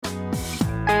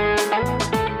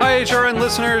HRN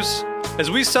listeners.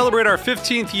 As we celebrate our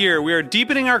 15th year, we are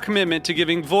deepening our commitment to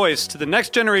giving voice to the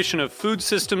next generation of food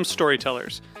systems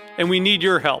storytellers, and we need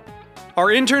your help. Our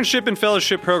internship and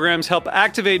fellowship programs help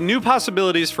activate new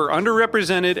possibilities for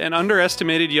underrepresented and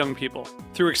underestimated young people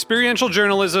through experiential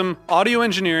journalism, audio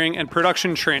engineering, and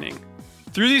production training.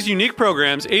 Through these unique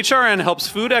programs, HRN helps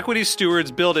food equity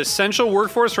stewards build essential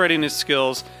workforce readiness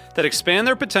skills that expand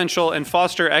their potential and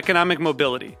foster economic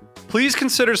mobility. Please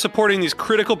consider supporting these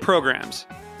critical programs.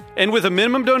 And with a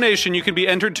minimum donation, you can be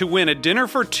entered to win a dinner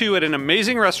for two at an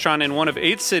amazing restaurant in one of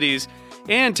 8 cities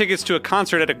and tickets to a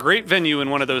concert at a great venue in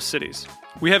one of those cities.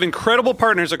 We have incredible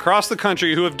partners across the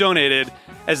country who have donated,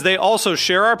 as they also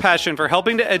share our passion for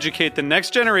helping to educate the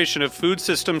next generation of food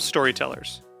systems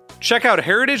storytellers. Check out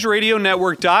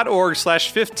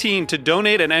heritageradionetwork.org/15 to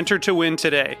donate and enter to win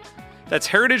today. That's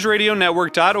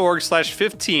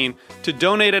heritageradionetwork.org/15 to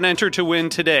donate and enter to win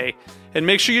today. And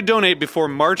make sure you donate before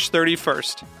March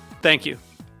 31st. Thank you.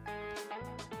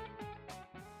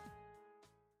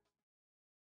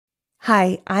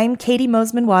 Hi, I'm Katie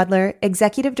Mosman-Wadler,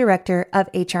 Executive Director of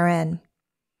HRN.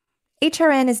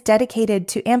 HRN is dedicated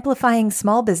to amplifying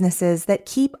small businesses that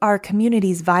keep our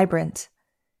communities vibrant.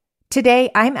 Today,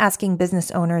 I'm asking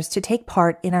business owners to take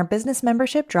part in our business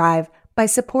membership drive by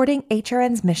supporting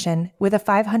HRN's mission with a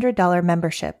 $500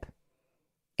 membership.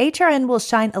 HRN will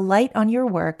shine a light on your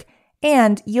work,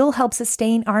 and you'll help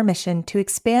sustain our mission to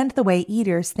expand the way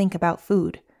eaters think about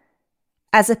food.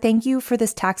 As a thank you for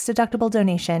this tax-deductible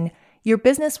donation, your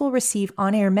business will receive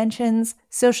on-air mentions,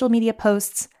 social media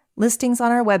posts, listings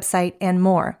on our website, and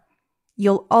more.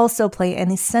 You'll also play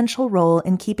an essential role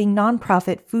in keeping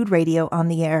nonprofit food radio on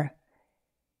the air.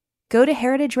 Go to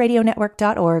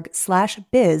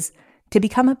heritageradionetwork.org/biz to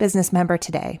become a business member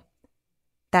today.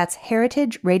 That's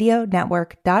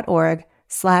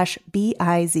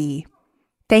heritageradionetwork.org/biz.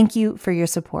 Thank you for your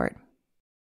support.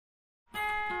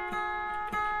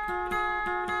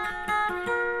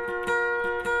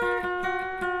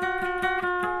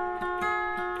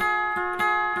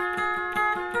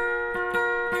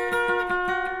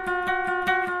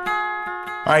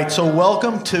 All right, so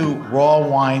welcome to Raw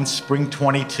Wine Spring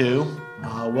 22.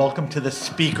 Welcome to the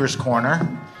Speaker's Corner.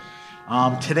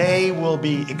 Today we'll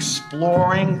be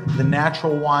exploring the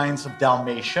natural wines of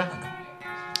Dalmatia.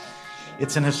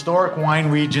 It's an historic wine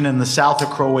region in the south of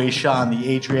Croatia on the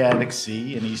Adriatic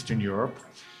Sea in Eastern Europe.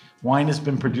 Wine has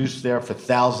been produced there for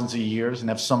thousands of years and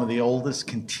have some of the oldest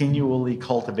continually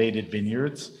cultivated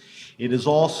vineyards. It is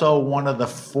also one of the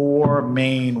 4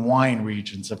 main wine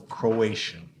regions of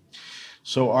Croatia.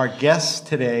 So our guest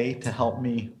today, to help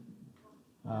me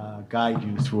guide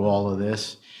you through all of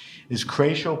this, is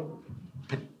Krešo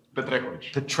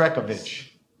Petreković.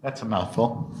 That's a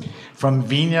mouthful. From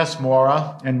Vinjas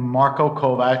Mora, and Marko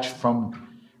Kovac from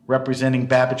representing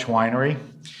Babić Winery.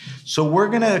 So we're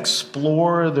going to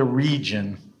explore the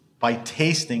region by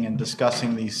tasting and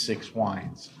discussing these 6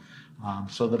 wines.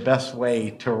 So the best way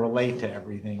to relate to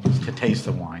everything is to taste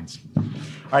the wines. All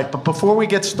right, but before we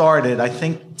get started, I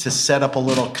think to set up a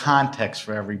little context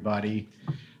for everybody,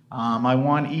 I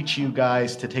want each of you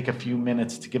guys to take a few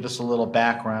minutes to give us a little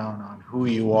background on who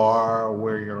you are,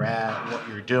 where you're at, what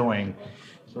you're doing.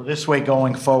 So this way,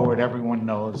 going forward, everyone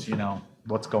knows,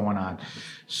 what's going on.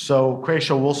 So,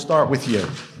 Krešo, we'll start with you.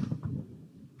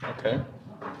 Okay.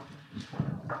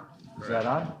 Is that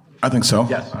on? I think so.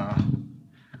 Yes.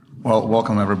 Well,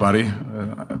 welcome everybody.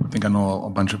 I think I know a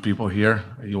bunch of people here.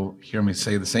 You'll hear me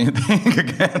say the same thing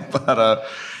again, but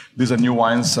these are new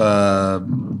wines for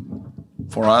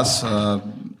us.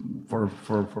 For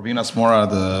Vinjas Mora,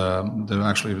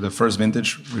 the first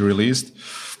vintage we released.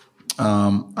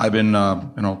 I've been,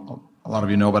 a lot of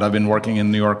you know, but I've been working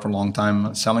in New York for a long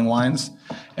time, selling wines,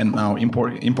 and now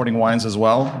importing wines as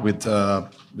well with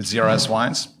ZRS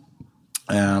wines.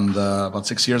 And about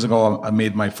 6 years ago, I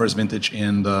made my first vintage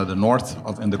in the north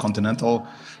in the continental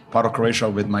part of Croatia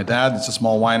with my dad. It's a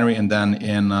small winery. And then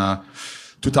in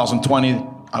 2020,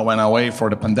 I went away for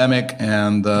the pandemic.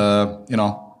 And,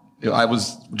 I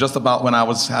was just about when I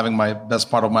was having my best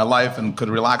part of my life and could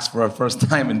relax for the first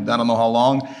time in I don't know how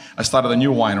long, I started a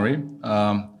new winery,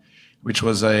 which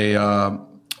was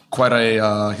quite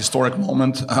a historic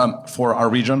moment for our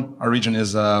region. Our region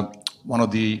is one of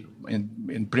the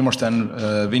in Primošten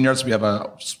vineyards. We have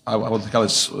I would call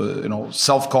it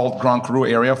self-called Grand Cru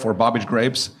area for Babić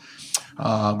grapes,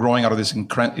 growing out of this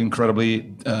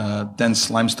incredibly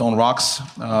dense limestone rocks,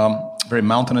 very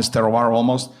mountainous terroir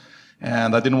almost.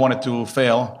 And I didn't want it to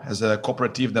fail. As a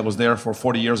cooperative that was there for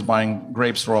 40 years buying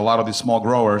grapes for a lot of these small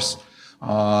growers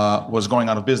was going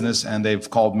out of business, and they've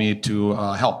called me to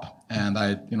help. and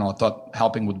I thought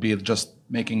helping would be just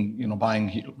making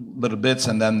buying little bits,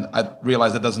 and then I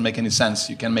realized that doesn't make any sense.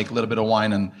 You can make a little bit of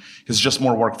wine, and it's just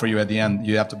more work for you at the end.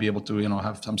 You have to be able to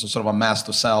have some sort of a mass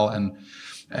to sell,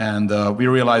 and we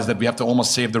realized that we have to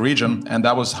almost save the region, and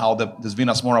that was how this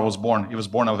Vinas Mora was born. It was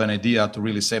born of an idea to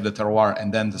really save the terroir,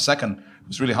 and then the second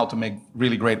was really how to make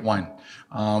really great wine.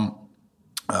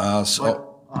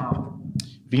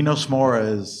 Vinos Mora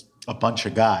is a bunch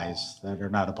of guys that are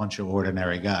not a bunch of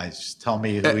ordinary guys. Just tell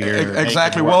me who you're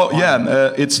exactly. making. Well,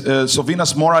 yeah, it's so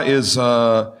Vinas Mora is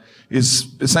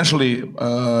essentially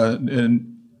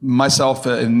myself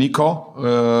and Nico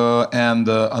and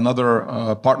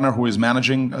another partner who is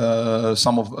managing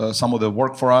some of the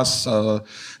work for us.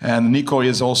 And Nico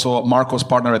is also Marco's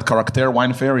partner at Caractère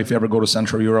Wine Fair. If you ever go to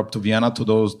Central Europe, to Vienna, to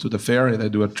the fair, they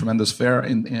do a tremendous fair.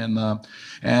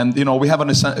 And we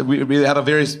had a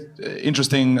very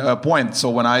interesting point. So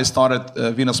when I started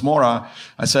Vinas Mora,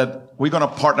 I said we're going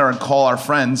to partner and call our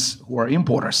friends who are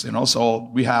importers.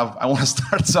 So I want to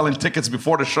start selling tickets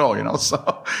before the show.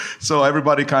 So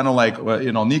everybody kind of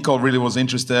Nico really was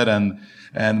interested,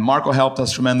 and Marco helped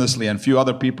us tremendously, and a few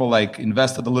other people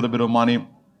invested a little bit of money.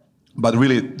 But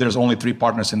really, there's only 3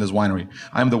 partners in this winery.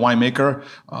 I'm the winemaker.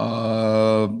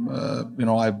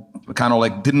 I kind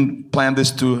of didn't plan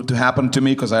this to happen to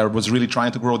me because I was really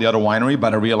trying to grow the other winery.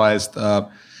 But I realized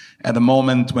at the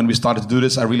moment when we started to do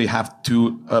this, I really have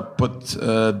to put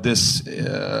this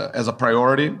as a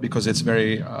priority because it's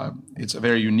a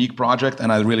very unique project,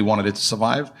 and I really wanted it to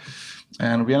survive.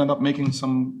 And we ended up making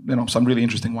some really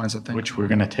interesting wines, I think. Which we're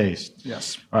going to taste.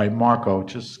 Yes. All right, Marco,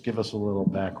 just give us a little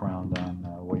background on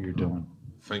what you're doing.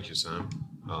 Thank you, Sam.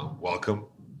 Welcome.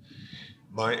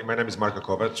 My name is Marko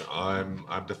Kovac. I'm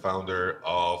the founder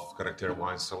of Caractère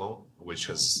Wine Salon, which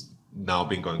has now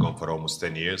been going on for almost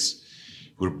 10 years.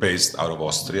 We're based out of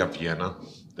Austria, Vienna.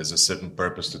 There's a certain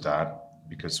purpose to that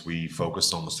because we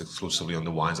focus almost exclusively on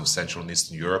the wines of Central and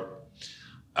Eastern Europe.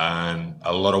 And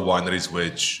a lot of wineries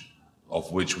of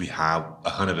which we have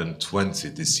 120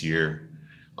 this year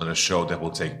on a show that will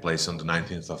take place on the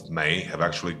 19th of May, have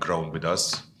actually grown with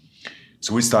us.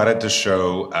 So we started the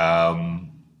show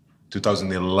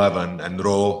 2011, and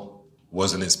Ro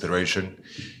was an inspiration.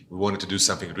 We wanted to do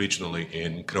something regionally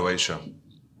in Croatia.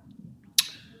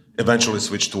 Eventually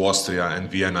switched to Austria, and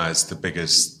Vienna is the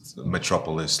biggest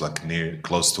metropolis,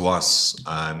 close to us,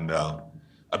 and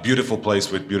a beautiful place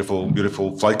with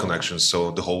beautiful flight connections,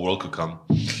 so the whole world could come.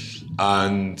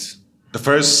 And the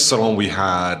first salon we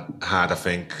had I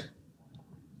think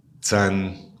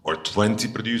 10 or 20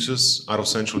 producers out of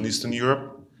Central and Eastern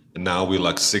Europe, and now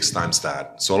we're 6 times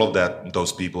that. So all of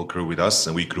those people grew with us,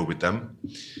 and we grew with them.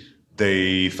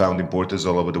 They found importers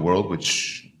all over the world,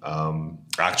 which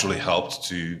actually helped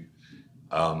to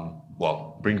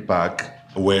bring back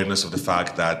awareness of the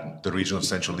fact that the region of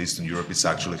Central and Eastern Europe is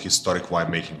actually a historic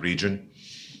winemaking region,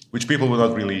 which people were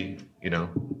not really,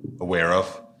 aware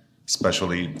of,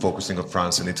 especially focusing on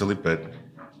France and Italy, but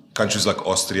countries like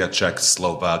Austria, Czech,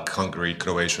 Slovak, Hungary,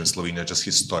 Croatia, and Slovenia, just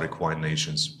historic wine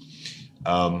nations.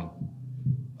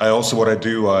 What I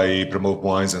do, I promote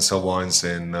wines and sell wines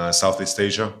in Southeast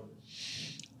Asia,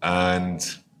 and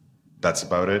that's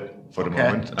about it for the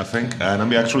moment, I think. And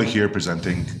I'm actually here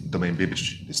presenting Domaine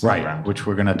Bibic, this brand. Which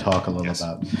we're going to talk a little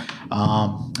about.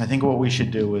 I think what we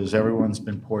should do is everyone's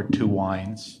been poured 2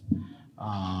 wines.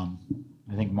 I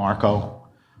think Marco,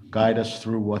 guide us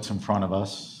through what's in front of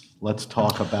us. Let's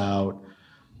talk about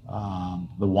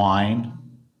the wine,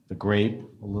 the grape,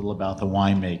 a little about the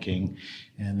winemaking,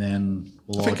 and then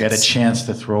we'll all get a chance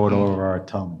to throw it over our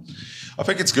tongues. I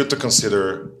think it's good to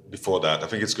consider, before that, a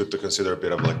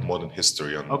bit of modern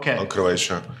history on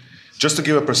Croatia. Just to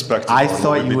give a perspective. I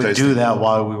thought you would do that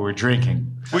while we were drinking.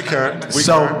 We can.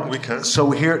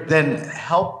 So here, then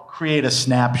help create a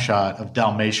snapshot of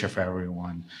Dalmatia for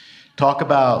everyone. Talk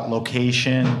about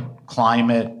location,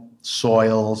 climate,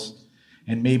 soils,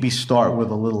 and maybe start with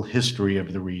a little history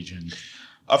of the region.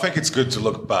 I think it's good to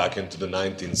look back into the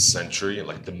 19th century,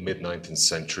 the mid-19th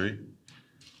century,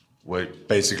 where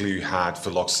basically you had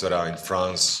phylloxera in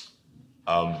France.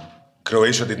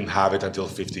 Croatia didn't have it until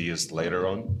 50 years later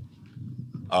on,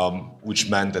 which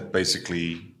meant that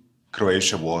basically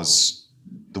Croatia was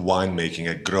the winemaking,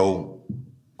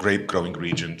 grape growing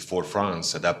region for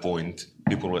France. At that point,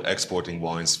 people were exporting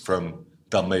wines from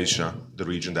Dalmatia, the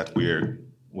region that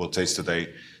we'll taste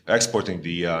today, exporting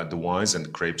the wines and the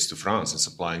grapes to France and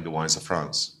supplying the wines of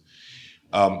France.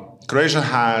 Croatia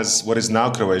has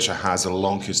a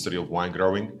long history of wine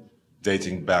growing,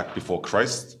 dating back before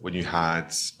Christ, when you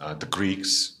had the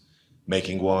Greeks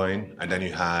making wine, and then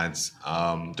you had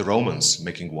the Romans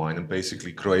making wine, and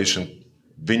basically Croatian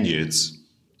vineyards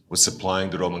was supplying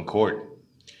the Roman court.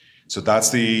 So that's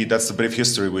the brief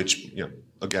history, which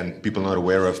again people are not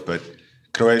aware of. But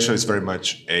Croatia is very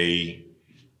much the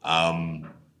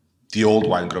old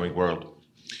wine growing world.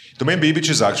 Domain Bibic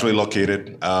is actually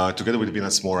located together with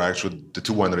Vinas Mora. Actually, the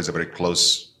two wineries are very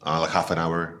close, like half an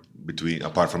hour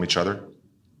apart from each other,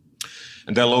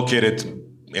 and they're located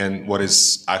in what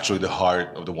is actually the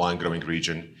heart of the wine growing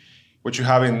region. What you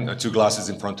have in two glasses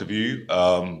in front of you.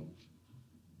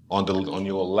 On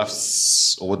your left,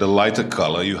 or the lighter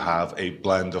color, you have a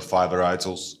blend of 5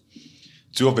 varietals,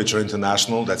 2 of which are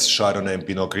international, that's Chardonnay and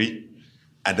Pinot Gris.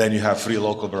 And then you have 3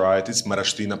 local varieties,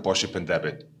 Marastina, Pošip, and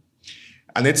Debit.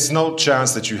 And it's no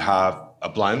chance that you have a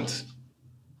blend.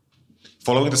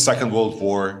 Following the Second World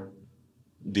War,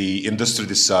 the industry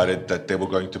decided that they were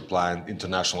going to plant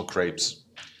international grapes.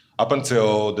 Up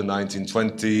until the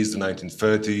 1920s, the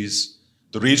 1930s,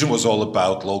 the region was all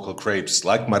about local grapes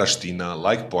like Marastina,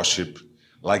 like Pošip,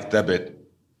 like Debit,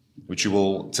 which you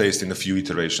will taste in a few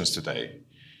iterations today.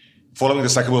 Following the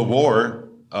Second World War,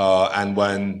 and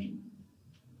when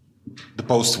the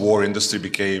post-war industry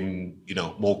became,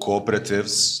 more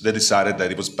cooperatives, they decided that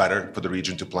it was better for the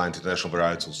region to plant international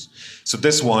varietals. So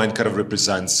this wine kind of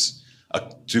represents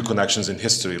two connections in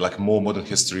history, like more modern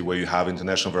history where you have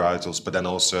international varietals, but then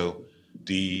also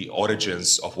the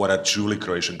origins of what are truly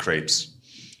Croatian grapes.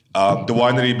 The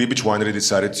winery, Bibic Winery,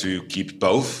 decided to keep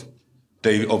both.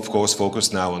 They, of course,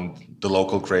 focus now on the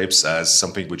local grapes as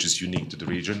something which is unique to the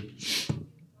region.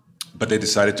 But they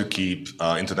decided to keep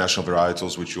international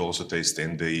varietals, which you also taste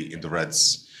in the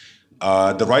reds.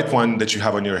 The right one that you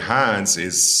have on your hands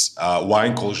is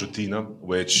wine called Žutina,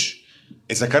 which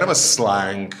is a kind of a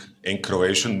slang in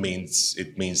Croatian.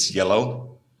 It means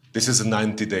yellow. This is a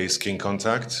 90-day skin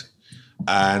contact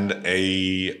and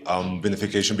a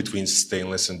vinification between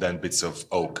stainless and then bits of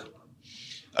oak.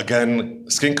 Again,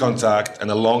 skin contact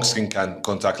and a long skin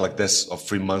contact like this of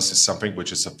 3 months is something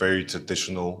which is a very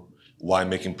traditional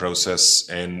winemaking process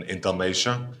in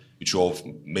Dalmatia, which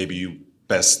you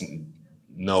best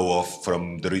know of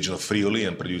from the region of Friuli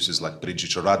and producers like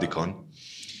Princic or Radikon.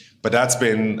 But that's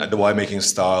been the winemaking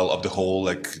style of the whole,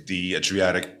 like the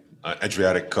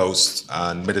Adriatic coast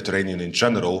and Mediterranean in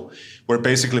general, where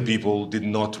basically people did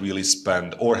not really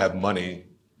spend or have money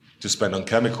to spend on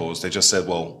chemicals. They just said,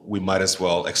 well, we might as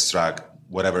well extract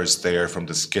whatever is there from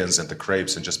the skins and the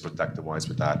grapes and just protect the wines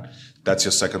with that. That's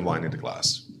your second wine in the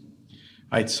glass.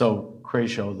 All right, so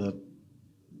Croatia,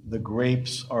 the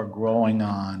grapes are growing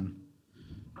on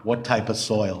what type of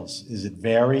soils? Is it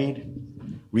varied,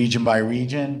 region by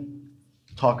region?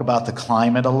 Talk about the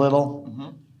climate a little.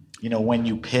 Mm-hmm. When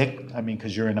you pick,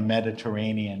 because you're in a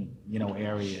Mediterranean,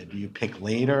 area, do you pick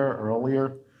later,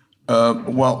 earlier?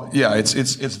 Well, yeah,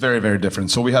 it's very, very different.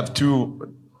 So we have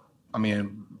two,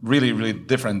 really, really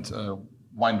different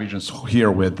wine regions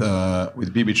here with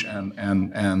Bibic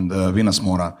and Vinas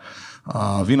Mora.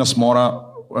 Vinas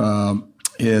Mora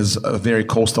is very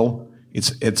coastal.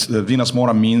 It's Vinas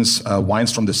Mora means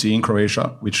wines from the sea in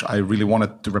Croatia, which I really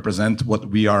wanted to represent what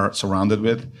we are surrounded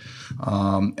with,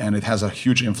 and it has a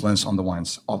huge influence on the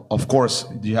wines. Of course,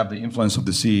 you have the influence of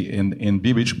the sea in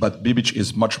Bibic, but Bibic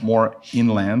is much more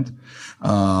inland.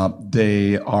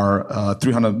 They are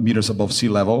 300 meters above sea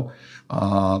level.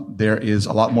 There is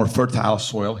a lot more fertile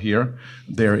soil here.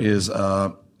 There is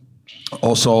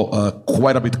also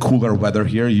quite a bit cooler weather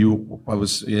here. I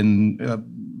was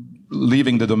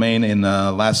leaving the domain in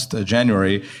last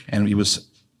January, and it was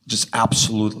just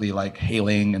absolutely like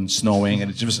hailing and snowing,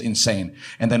 and it's just insane.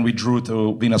 And then we drew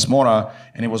to Vinas Mora,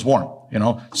 and it was warm,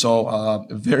 So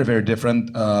very, very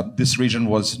different. This region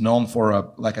was known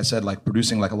for, like I said, like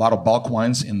producing like a lot of bulk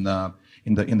wines in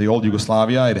the old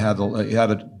Yugoslavia. It had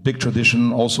a big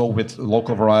tradition also with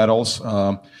local varietals.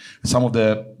 Some of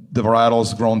the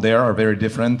varietals grown there are very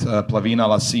different. Plavina,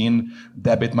 Lasin,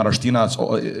 Debit, Marastina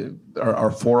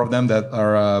are 4 of them that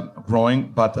are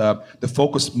growing, but the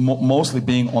focus mostly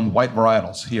being on white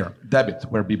varietals here. Debit,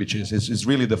 where Bibic is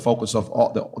really the focus of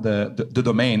all the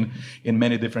domain in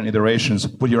many different iterations,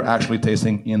 what you're actually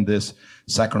tasting in this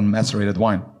second macerated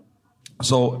wine.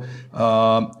 So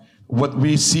what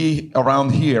we see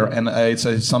around here, and it's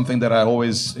something that I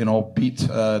always beat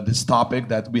this topic,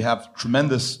 that we have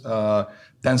tremendous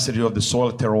density of the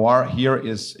soil terroir here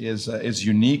is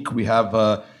unique. We have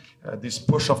this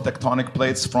push of tectonic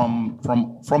plates from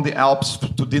the Alps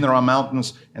to Dinara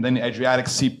Mountains, and then the Adriatic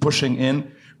Sea pushing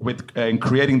in and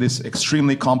creating these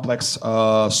extremely complex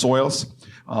soils.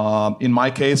 In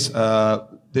my case,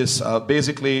 this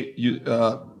basically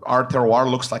our terroir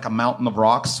looks like a mountain of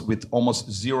rocks with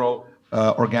almost zero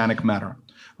organic matter.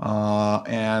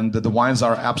 And the wines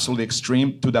are absolutely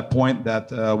extreme to the point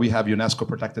that we have UNESCO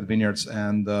protected vineyards,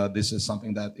 and this is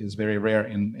something that is very rare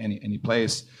in any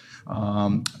place.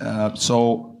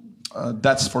 So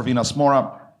that's for Vinas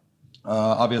Mora.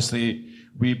 Obviously,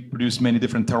 we produce many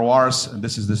different terroirs, and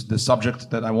this is the subject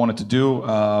that I wanted to do.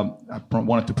 I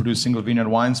wanted to produce single vineyard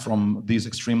wines from these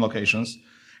extreme locations.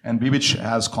 And Bibic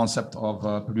has concept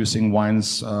of producing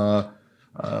wines,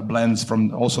 blends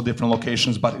from also different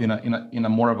locations, but in a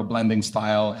more of a blending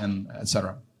style, and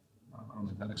etc. I don't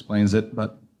know if that explains it,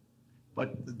 but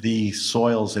the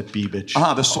soils at Bibic,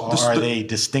 are they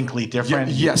distinctly different?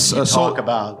 Yes. You talk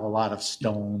about a lot of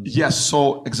stones. Yes,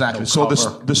 so exactly. So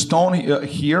the stone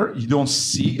here, you don't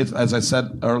see it. As I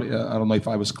said earlier, I don't know if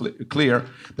I was clear.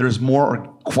 There is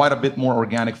quite a bit more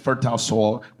organic, fertile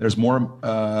soil. There's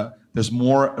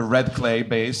more red clay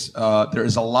base. There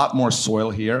is a lot more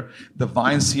soil here. The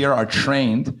vines here are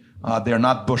trained. They're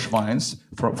not bush vines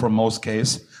for most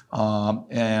case.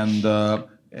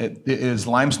 It is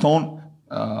limestone,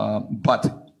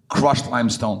 but crushed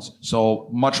limestones. So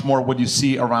much more what you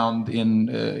see around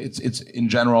it's in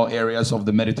general areas of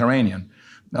the Mediterranean.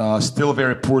 Still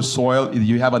very poor soil.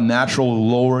 You have a natural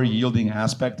lower yielding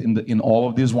aspect in all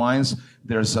of these wines.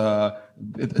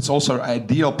 It's also an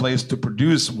ideal place to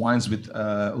produce wines with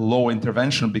low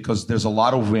intervention because there's a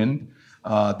lot of wind.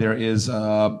 There is,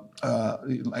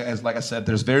 like I said,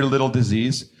 there's very little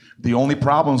disease. The only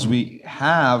problems we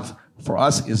have for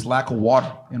us is lack of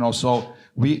water. So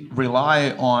we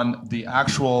rely on the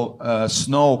actual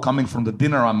snow coming from the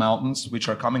Dinara Mountains, which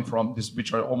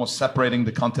are almost separating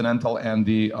the continental and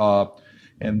the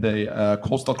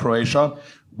coastal Croatia.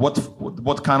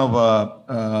 What kind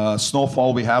of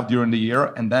snowfall we have during the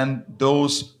year, and then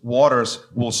those waters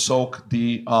will soak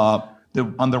the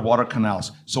underwater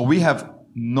canals. So we have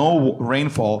no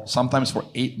rainfall sometimes for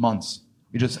 8 months,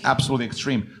 which is absolutely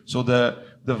extreme. So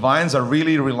the vines are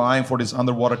really relying for these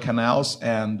underwater canals,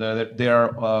 and they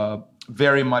are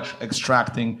very much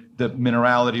extracting the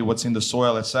minerality, what's in the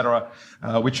soil, etc.,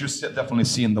 which you definitely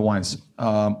see in the wines.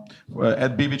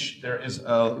 At Bibic, there is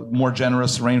a more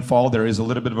generous rainfall. There is a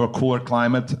little bit of a cooler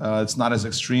climate. It's not as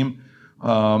extreme.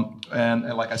 And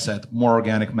like I said, more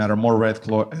organic matter, more red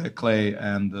clay,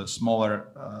 and smaller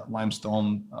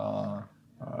limestone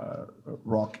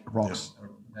rocks,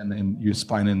 and you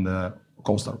find in the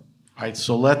coastal. All right,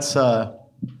 so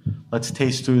let's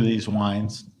taste through these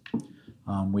wines.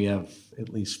 We have at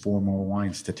least 4 more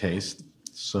wines to taste,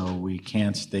 so we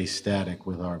can't stay static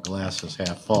with our glasses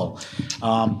half full.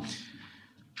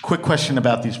 Quick question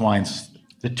about these wines.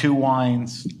 The 2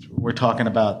 wines, we're talking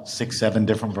about 6, 7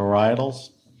 different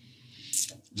varietals?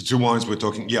 The 2 wines we're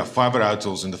talking, 5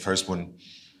 varietals in the first one.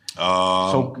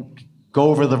 So go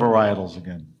over the varietals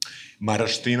again.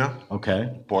 Marastina.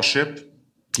 Okay. Poship.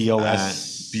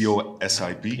 P-O-S-I-P.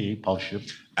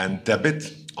 Poship. And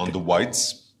Debit on the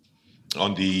whites,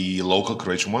 on the local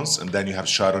Croatian ones. And then you have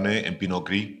Chardonnay and Pinot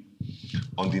Gris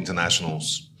on the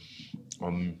internationals.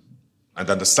 And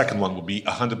then the second one will be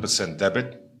 100%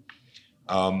 Debit.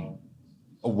 A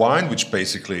wine which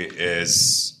basically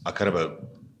is a kind of a,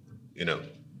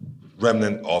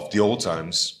 remnant of the old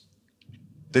times.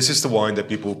 This is the wine that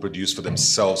people produce for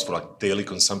themselves for like daily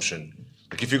consumption.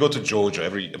 Like if you go to Georgia,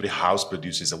 every house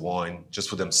produces a wine just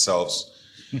for themselves.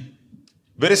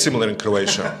 Very similar in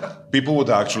Croatia. People would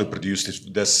actually produce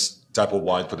this type of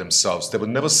wine for themselves. They would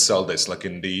never sell this like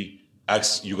in the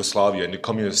ex-Yugoslavia, in the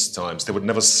communist times. They would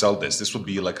never sell this. This would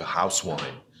be like a house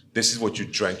wine. This is what you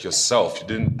drank yourself. You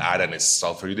didn't add any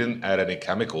sulfur. You didn't add any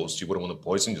chemicals. You wouldn't want to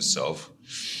poison yourself.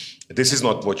 This is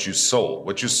not what you sold.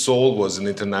 What you sold was an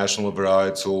international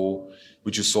varietal,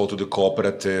 which you sold to the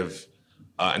cooperative,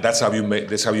 and that's how you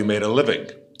made a living.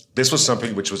 This was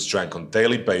something which was drank on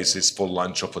daily basis for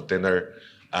lunch or for dinner,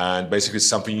 and basically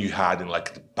something you had in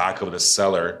like the back of the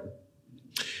cellar.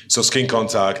 So skin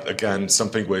contact, again,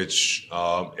 something which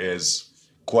is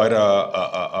quite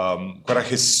a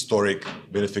historic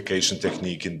vinification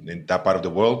technique in that part of the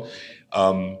world,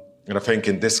 and I think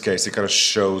in this case it kind of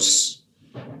shows.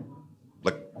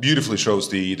 Beautifully shows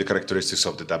the characteristics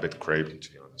of the Debit grape,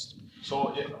 to be honest.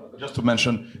 So just to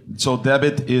mention, so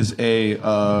Debit is a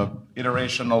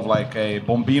iteration of like a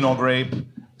Bombino grape,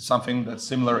 something that's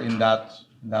similar in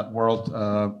that world.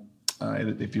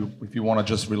 If you want to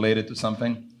just relate it to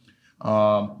something,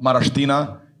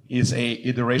 Marastina is a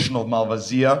iteration of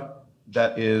Malvasia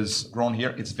that is grown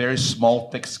here. It's very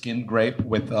small, thick-skinned grape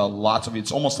with lots of.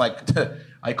 It's almost like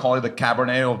I call it the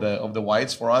Cabernet of the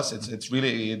whites for us.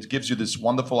 It gives you this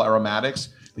wonderful aromatics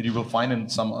that you will find in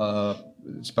some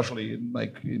especially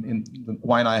like in the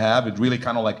wine I have, it really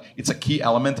kind of like it's a key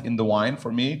element in the wine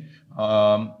for me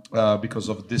because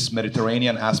of this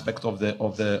Mediterranean aspect of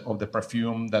the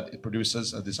perfume that it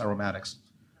produces, these aromatics.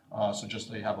 So just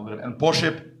so you have a little. And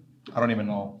Poship, I don't even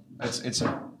know. It's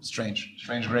a strange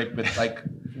grape with like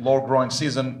low growing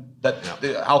season that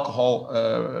the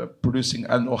alcohol producing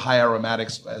and high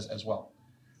aromatics as well.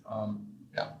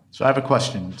 So I have a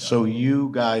question. So you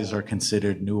guys are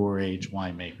considered newer age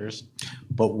winemakers,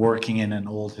 but working in an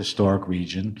old historic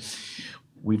region.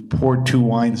 We've poured 2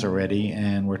 wines already,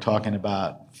 and we're talking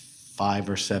about 5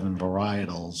 or 7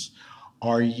 varietals.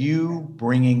 Are you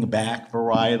bringing back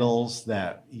varietals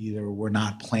that either were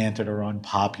not planted or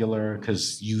unpopular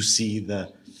because you see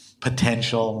the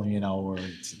potential, or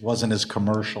it wasn't as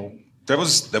commercial? There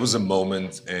was a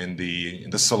moment in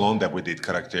the salon that we did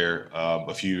Caractère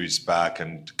a few years back,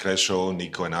 and Kresho,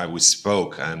 Nico, and I, we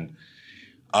spoke, and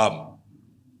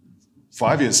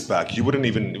 5 years back you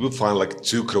would find like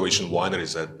 2 Croatian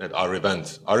wineries at our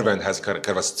event. Our event has kind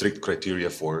of a strict criteria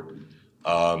for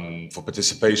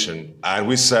participation, and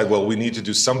we said, well, we need to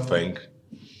do something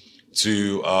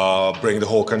to bring the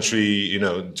whole country,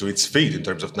 to its feet in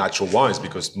terms of natural wines,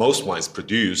 because most wines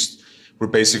produced were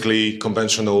basically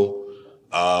conventional.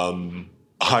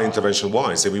 High intervention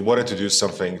wines, and we wanted to do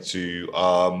something to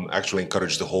actually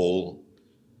encourage the whole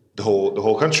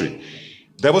country.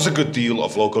 There was a good deal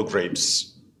of local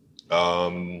grapes,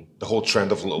 the whole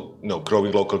trend of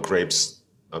growing local grapes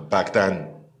back then,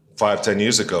 5-10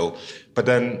 years ago. But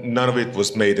then none of it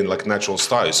was made in like natural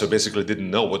style. So basically,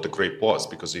 didn't know what the grape was,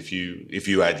 because if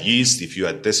you add yeast, if you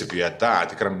add this, if you add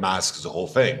that, it kind of masks the whole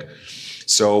thing.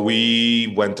 So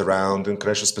we went around, and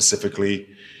Kresha specifically.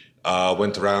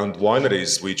 Went around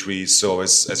wineries which we saw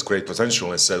as great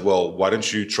potential, and said, well, why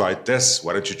don't you try this?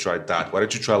 Why don't you try that? Why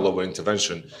don't you try lower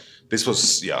intervention? This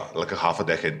was, like a half a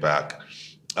decade back.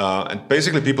 And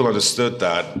basically people understood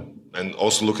that, and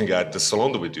also looking at the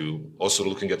salon that we do, also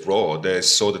looking at Raw, they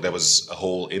saw that there was a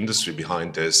whole industry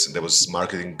behind this, and there was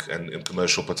marketing and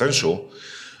commercial potential.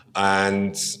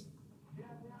 And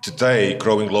today,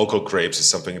 growing local grapes is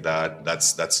something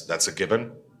that's a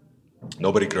given.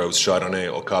 Nobody grows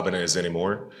Chardonnay or Cabernets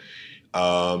anymore,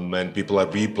 and people are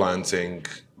replanting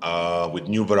with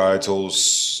new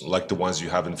varietals like the ones you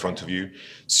have in front of you.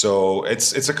 So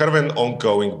it's a kind of an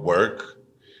ongoing work,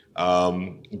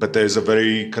 but there's a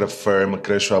very kind of firm,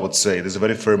 Kresho, I would say, there's a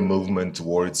very firm movement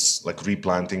towards like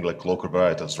replanting like local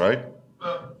varietals, right?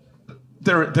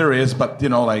 There is, but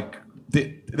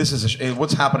this is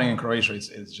what's happening in Croatia.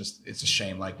 It's a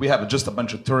shame. Like we have just a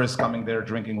bunch of tourists coming there,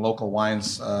 drinking local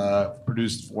wines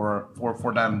produced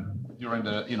for them during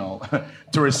the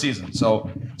tourist season. So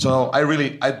I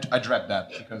dread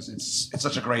that, because it's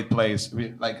such a great place.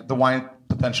 Like the wine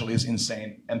potential is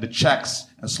insane, and the Czechs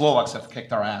and Slovaks have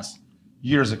kicked our ass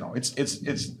years ago. It's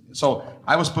so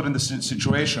I was put in this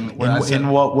situation where in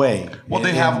what way? Well,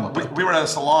 we were at a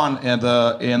salon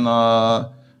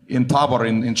in Tabor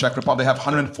in Czech Republic. They have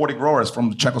 140 growers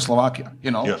from Czechoslovakia.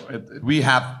 We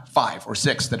have 5 or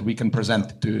 6 that we can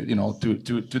present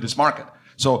to this market.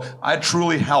 So I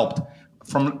truly helped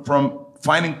from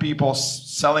finding people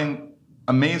selling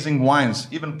amazing wines,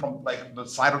 even from like the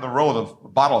side of the road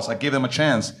of bottles. I gave them a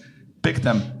chance, pick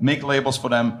them, make labels for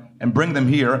them, and bring them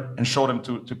here and show them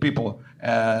to people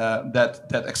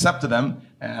that accepted them.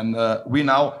 And we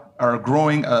now are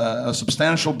growing a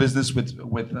substantial business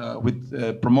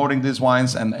with promoting these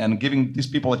wines and giving these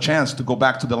people a chance to go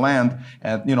back to the land,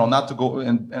 and not to go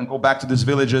and go back to these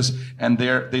villages, and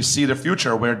they see the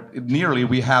future where nearly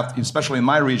we have, especially in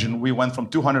my region, we went from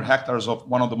 200 hectares of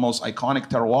one of the most iconic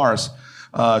terroirs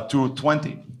to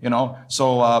 20.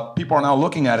 So people are now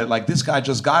looking at it like, this guy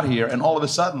just got here, and all of a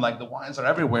sudden, like, the wines are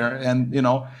everywhere, and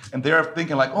and they're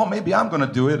thinking like, oh, maybe I'm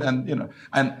gonna do it,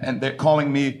 and they're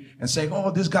calling me and saying, oh,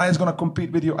 this guy is gonna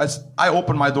compete with you. I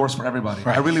open my doors for everybody.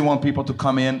 Right. I really want people to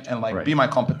come in and be my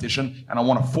competition, and I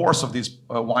want a force of these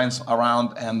wines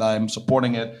around, and I'm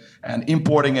supporting it and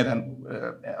importing it and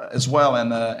as well,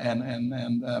 and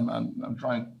I'm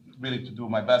trying really to do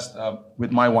my best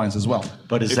with my wines as well.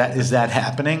 But is that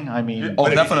happening? I mean,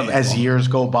 definitely. As years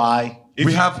go by,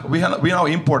 we now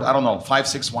import, I don't know,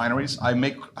 5-6 wineries.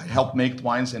 I help make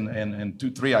wines in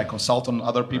 2-3. I consult on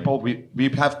other people. We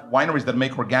have wineries that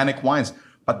make organic wines,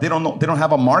 but they don't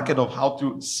have a market of how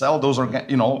to sell those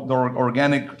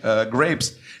organic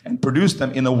grapes and produce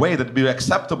them in a way that be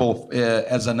acceptable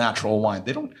as a natural wine.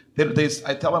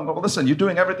 I tell them, well, listen, you're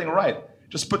doing everything right.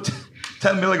 Just put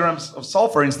 10 milligrams of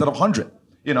sulfur instead of 100.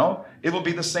 It will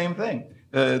be the same thing.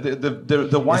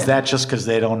 The wine. Is that just because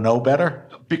they don't know better?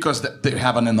 Because they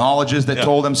have an enologist that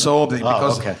told them so.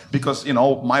 Because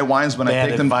my wines, when I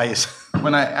take them,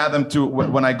 when I add them to,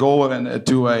 when I go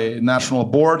to a national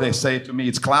board, they say to me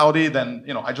it's cloudy. Then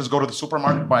I just go to the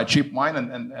supermarket, buy a cheap wine,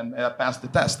 and pass the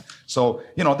test. So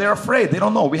they're afraid. They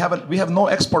don't know. We have no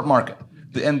export market,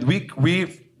 and we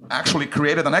actually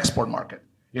created an export market.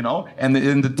 And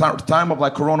in the time of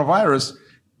like coronavirus,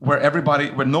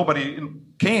 where nobody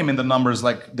came in the numbers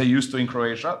like they used to in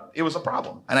Croatia, it was a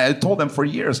problem. And I told them for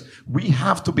years, we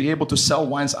have to be able to sell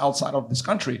wines outside of this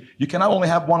country. You cannot only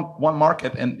have one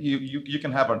market, and you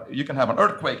can have an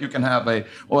earthquake, you can have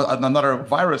another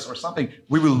virus or something.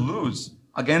 We will lose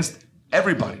against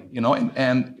everybody,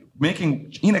 and making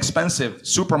inexpensive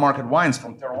supermarket wines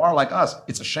from terroir like us,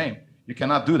 it's a shame. You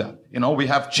cannot do that. We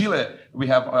have Chile, we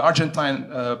have Argentine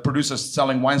producers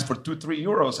selling wines for 2-3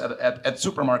 euros at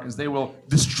supermarkets. They will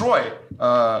destroy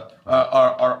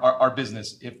our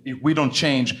business if we don't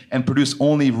change and produce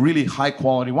only really high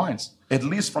quality wines, at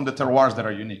least from the terroirs that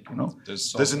are unique.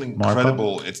 There's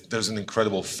an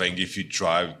incredible thing if you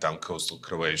drive down coastal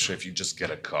Croatia. If you just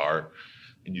get a car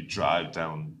and you drive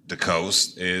down the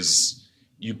coast,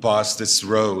 you pass this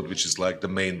road, which is like the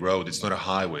main road. It's not a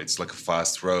highway. It's like a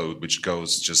fast road, which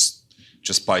goes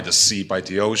just by the sea, by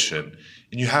the ocean.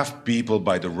 And you have people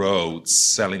by the road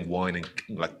selling wine in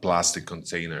like plastic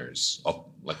containers of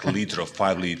like a liter of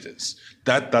 5 liters.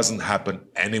 That doesn't happen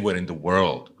anywhere in the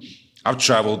world. I've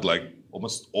traveled like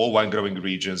almost all wine growing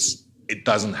regions. It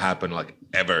doesn't happen like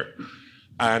ever.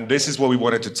 And this is what we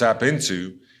wanted to tap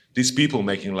into. These people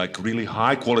making like really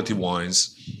high quality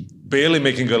wines, barely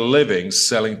making a living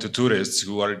selling to tourists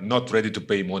who are not ready to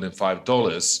pay more than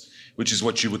 $5, which is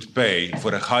what you would pay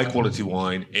for a high quality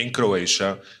wine in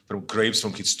Croatia from grapes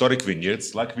from historic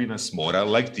vineyards like Vinas Mora,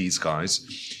 like these guys.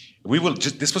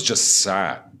 This was just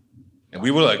sad. And we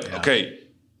were like, okay,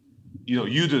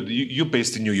 you're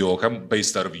based in New York, I'm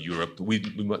based out of Europe.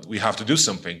 We have to do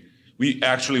something. We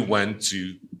actually went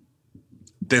to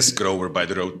this grower by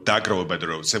the road, that grower by the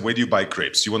road, said, where do you buy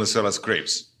grapes? You want to sell us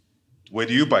grapes? Where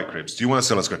do you buy grapes? Do you want to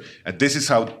sell us grapes? And this is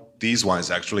how these wines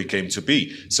actually came to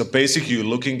be. So basically, you're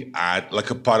looking at like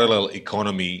a parallel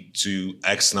economy to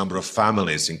X number of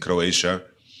families in Croatia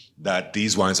that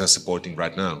these wines are supporting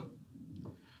right now.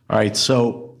 All right,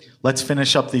 so let's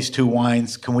finish up these 2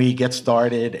 wines. Can we get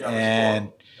started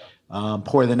and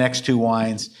pour the next 2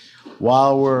 wines?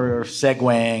 While we're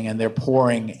segueing and they're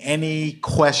pouring, any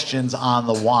questions on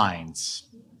the wines?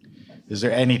 Is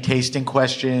there any tasting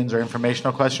questions or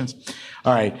informational questions?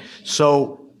 All right,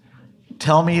 so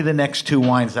tell me the next 2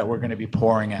 wines that we're going to be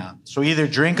pouring out. So either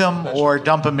drink them or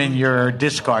dump them in your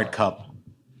discard cup.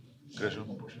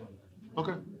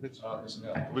 Okay,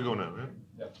 we go now.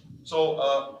 Yeah.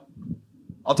 So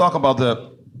I'll talk about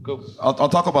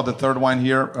the third wine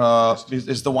here.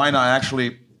 It's the wine I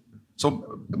actually.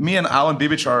 So me and Alan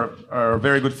Bibic are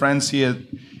very good friends.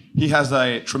 He has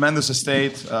a tremendous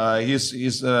estate.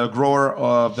 He's a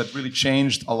grower that really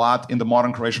changed a lot in the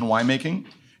modern Croatian winemaking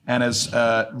and has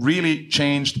really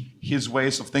changed his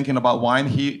ways of thinking about wine.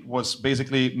 He was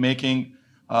basically making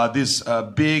these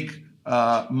big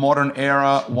modern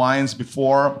era wines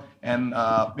before and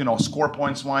score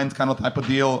points wine kind of type of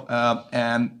deal.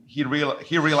 And he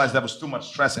realized that was too much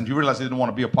stress, and he realized he didn't want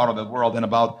to be a part of that world. And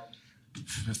about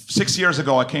 6 years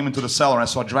ago, I came into the cellar and I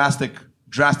saw drastic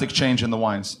change in the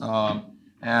wines.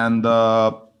 And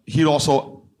he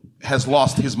also has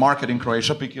lost his market in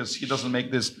Croatia because he doesn't make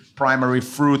this primary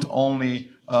fruit only,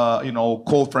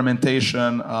 cold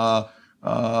fermentation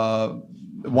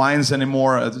wines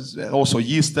anymore. Also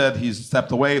yeasted, he's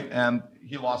stepped away and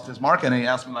he lost his market. And he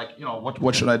asked me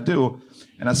what should I do?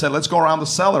 And I said, let's go around the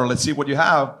cellar. Let's see what you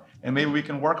have. And maybe we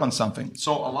can work on something.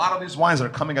 So a lot of these wines are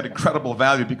coming at incredible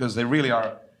value because they really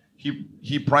are.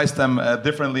 He priced them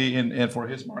differently in for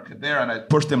his market there, and I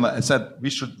pushed him. I said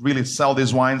we should really sell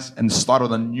these wines and start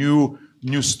with a new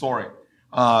story.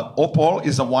 Opol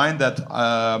is a wine that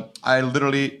I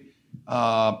literally.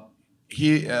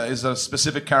 He is a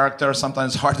specific character,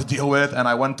 sometimes hard to deal with, and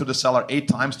I went to the cellar 8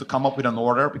 times to come up with an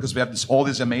order because we have all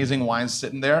these amazing wines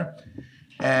sitting there.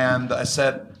 And I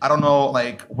said, I don't know,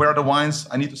 where are the wines?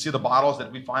 I need to see the bottles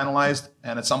that we finalized.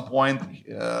 And at some point,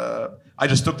 I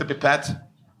just took the pipette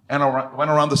and I went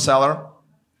around the cellar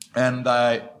and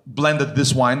I blended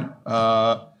this wine.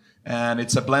 And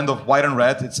it's a blend of white and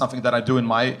red. It's something that I do in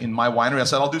my winery. I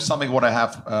said, I'll do something what I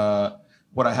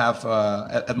have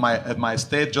at my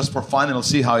estate just for fun, and I'll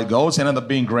see how it goes. It ended up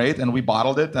being great, and we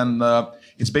bottled it. And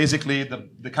it's basically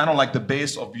the kind of like the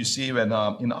base of you see in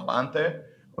Alante.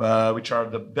 Which are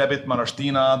the Bebit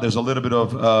Marastina. There's a little bit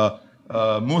of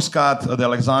Muscat de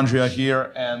Alexandria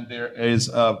here, and there is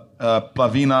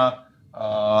Plavina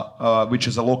which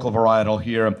is a local varietal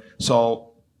here.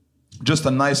 So just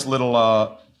a nice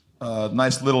little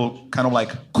kind of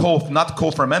like not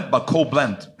co-ferment, but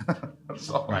co-blend.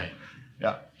 So, Right.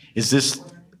 yeah. Is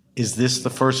this the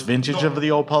first vintage of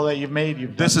the opal that you've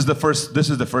made? This is the first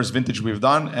vintage we've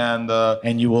done,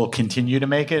 and You will continue to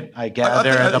make it? I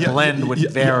gather the blend would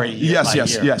vary. Yes, by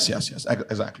year. yes,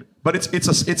 exactly. But it's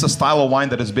a style of wine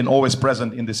that has been always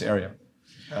present in this area.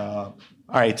 All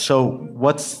right, so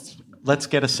let's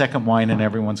get a second wine in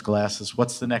everyone's glasses.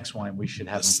 What's the next wine we should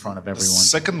have in front of The everyone?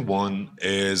 second one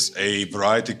is a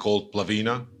variety called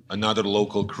Plavina, another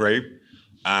local grape.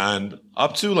 And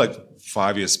up to like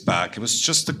 5 years back, it was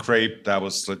just a grape that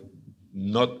was like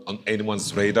not on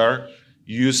anyone's radar,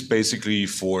 used basically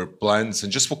for blends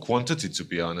and just for quantity, to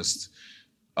be honest.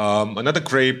 Another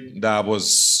grape that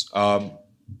was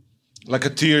like a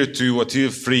tier 2 or tier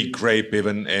 3 grape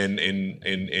even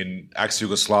in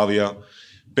ex-Yugoslavia.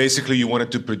 Basically, you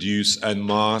wanted to produce en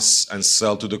masse and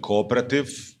sell to the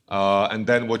cooperative. And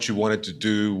then what you wanted to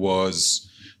do was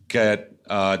get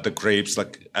the grapes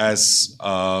like as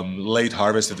late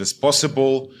harvested as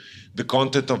possible. The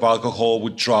content of alcohol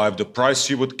would drive the price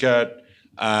you would get.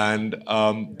 And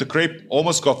the grape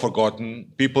almost got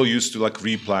forgotten. People used to like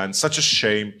replant. Such a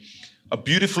shame. A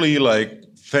beautifully like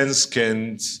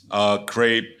thin-skinned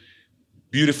grape,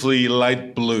 beautifully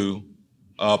light blue.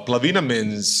 Plavina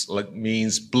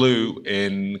means blue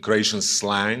in Croatian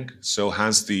slang, so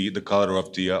hence the color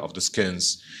of the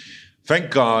skins.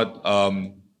 Thank God,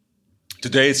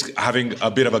 today it's having a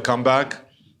bit of a comeback.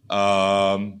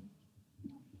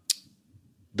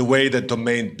 The way that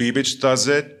Domain Bibic does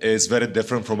it is very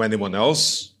different from anyone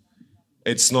else.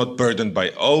 It's not burdened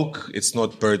by oak. It's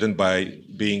not burdened by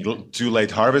being too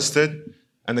late harvested.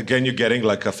 And again, you're getting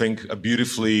like, I think, a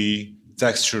beautifully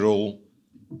textural,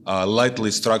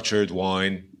 lightly structured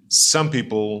wine. Some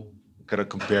people kind of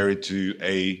compare it to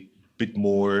a bit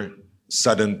more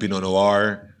Southern Pinot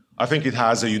Noir. I think it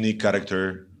has a unique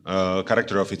character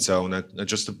of its own, and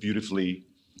just a beautifully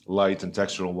light and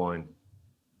textural wine.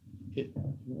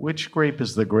 Which grape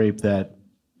is the grape that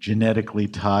genetically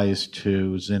ties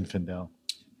to Zinfandel?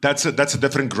 That's a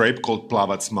different grape called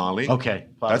Plavac Mali. Okay.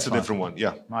 That's a different one,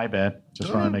 yeah. My bad.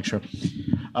 Just want to make sure.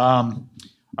 All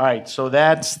right, so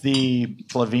that's the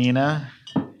Plavina,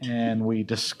 and we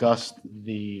discussed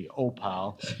the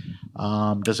Opal.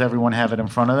 Does everyone have it in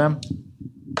front of them?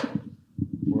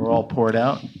 We're all poured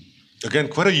out. Again,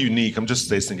 quite a unique, I'm just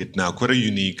tasting it now, quite a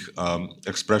unique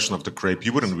expression of the grape.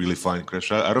 You wouldn't really find,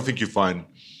 Croatia. I don't think you find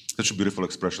such a beautiful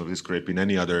expression of this grape in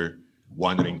any other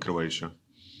winery in Croatia.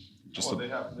 They really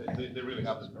have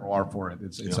this terroir for it.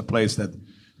 It's a place that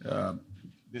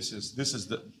this is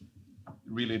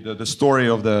the story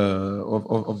of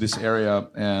this area,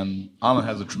 and Alan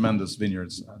has a tremendous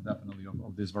vineyards, definitely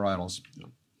of these varietals.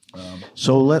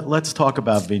 So let's talk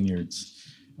about vineyards.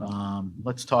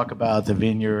 Let's talk about the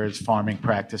vineyards, farming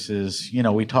practices. You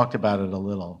know, we talked about it a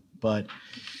little, but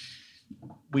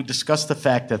we discussed the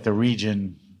fact that the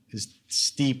region is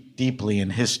steeped deeply in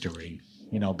history,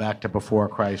 you know, back to before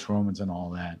Christ, Romans and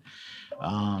all that.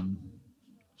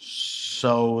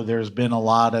 So there's been a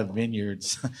lot of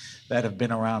vineyards that have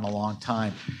been around a long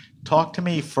time. Talk to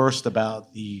me first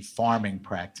about the farming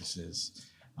practices.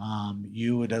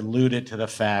 You had alluded to the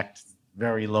fact,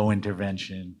 very low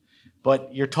intervention.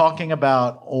 But you're talking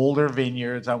about older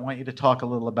vineyards. I want you to talk a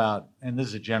little about, and this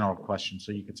is a general question,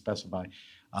 so you could specify,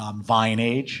 vine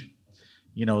age.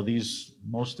 You know,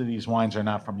 most of these wines are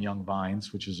not from young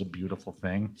vines, which is a beautiful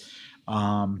thing.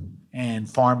 And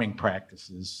farming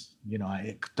practices. You know,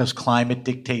 does climate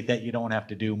dictate that you don't have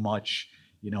to do much,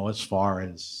 you know, as far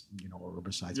as, you know,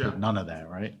 herbicides? Yeah. But none of that,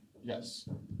 right? Yes.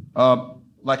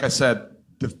 Like I said,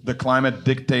 the climate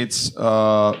dictates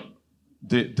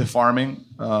the farming.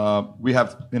 We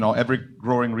have, you know, every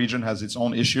growing region has its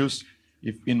own issues.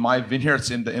 If in my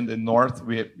vineyards in the north,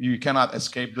 you cannot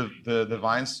escape the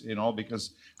vines, you know,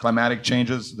 because climatic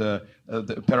changes, the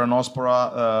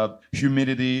peronospora,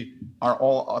 humidity are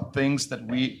all things that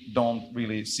we don't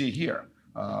really see here.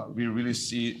 We really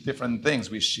see different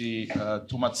things. We see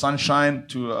too much sunshine.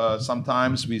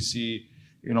 Sometimes we see,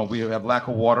 you know, we have lack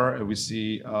of water. And we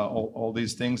see all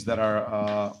these things that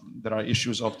are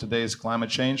issues of today's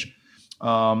climate change.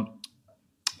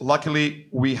 Luckily,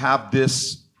 we have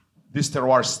this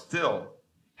terroir still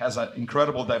has an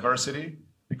incredible diversity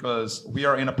because we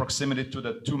are in a proximity to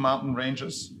the two mountain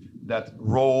ranges that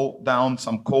roll down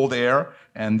some cold air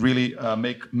and really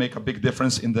make a big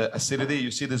difference in the acidity.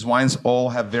 You see these wines all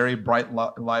have very bright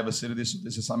live acidity. So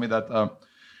this is something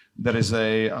that is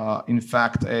in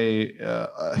fact a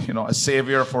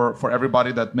savior for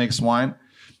everybody that makes wine.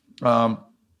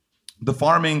 The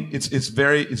farming, it's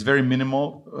very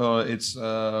minimal.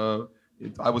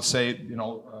 I would say,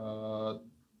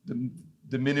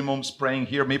 the minimum spraying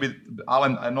here. Maybe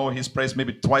Alan, I know he sprays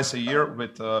maybe twice a year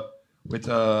with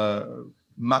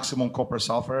maximum copper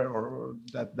sulfur, or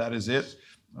that is it.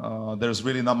 There's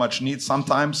really not much need.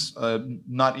 Sometimes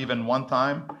not even one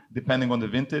time, depending on the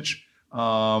vintage.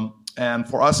 And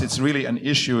for us, it's really an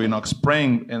issue,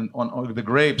 spraying on the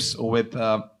grapes with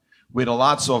a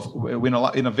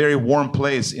very warm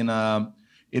place.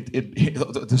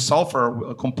 The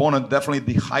sulfur component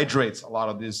definitely dehydrates a lot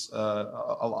of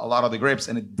the grapes,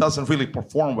 and it doesn't really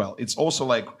perform well. It's also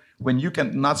like when you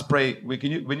can not spray, when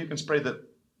you can spray the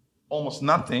almost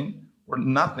nothing or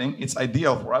nothing, it's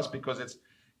ideal for us because it's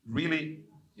really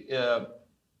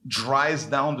dries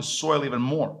down the soil even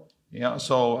more.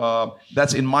 So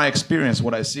that's in my experience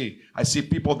what I see. I see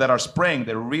people that are spraying,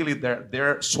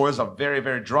 their soils are very,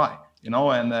 very dry. And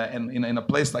in a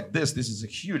place like this is a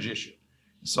huge issue.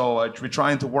 So we're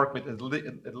trying to work with at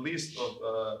least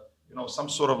some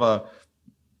sort of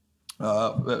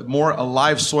a more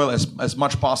alive soil as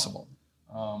much possible.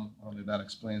 Only that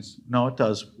explains. No, it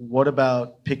does. What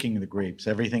about picking the grapes?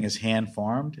 Everything is hand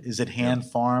farmed. Is it hand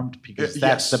farmed because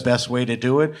that's the best way to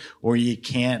do it, or you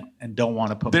can't and don't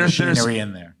want to put machinery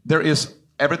in there?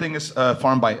 Everything is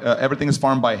farmed by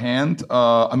hand.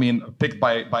 Picked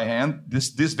by hand.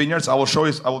 These vineyards, I will show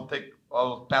you.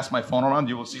 I'll pass my phone around.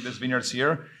 You will see these vineyards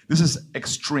here. This is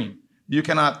extreme. You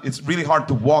cannot. It's really hard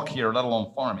to walk here, let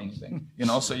alone farm anything.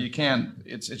 So you can't.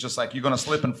 It's just like you're gonna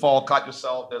slip and fall, cut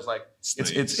yourself. There's like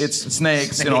snakes. It's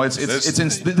snakes.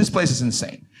 This place is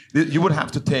insane. You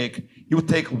would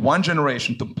take one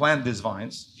generation to plant these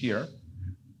vines here.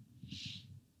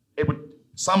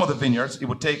 Some of the vineyards, it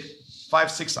would take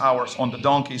 5-6 hours on the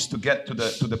donkeys to get to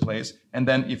the place, and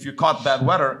then if you caught bad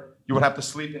weather, you would have to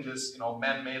sleep in this,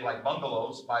 man-made like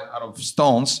bungalows out of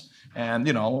stones, and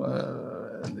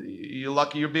you're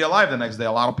lucky you'll be alive the next day.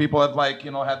 A lot of people have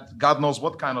had God knows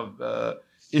what kind of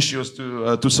issues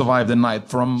to survive the night,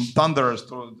 from thunders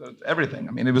to everything.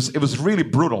 It was really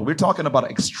brutal. We're talking about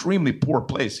an extremely poor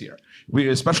place here.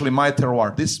 Especially my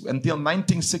terroir. Until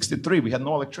 1963, we had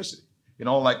no electricity.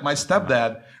 Like my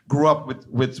stepdad grew up with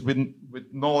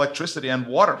no electricity and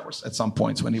water at some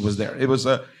points when he was there. It was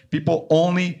people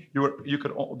only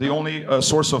the only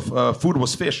source of food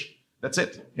was fish. That's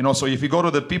it. So if you go to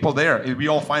the people there, we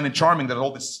all find it charming that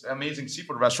all these amazing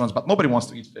seafood restaurants, but nobody wants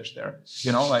to eat fish there.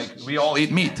 Like we all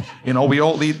eat meat. We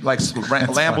all eat like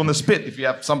lamb on the spit. If you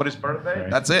have somebody's birthday,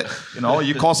 that's it.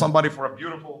 You call somebody for a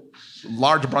beautiful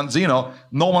large branzino,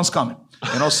 no one's coming.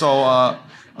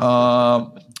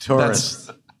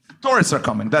 Tourists are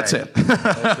coming. That's it.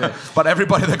 But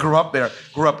everybody that grew up there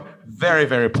grew up very,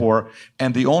 very poor,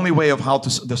 and the only way of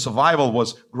the survival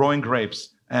was growing grapes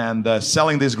and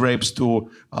selling these grapes to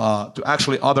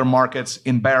actually other markets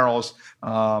in barrels,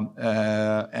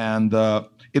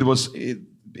 it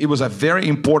was a very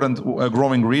important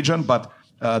growing region, but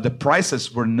the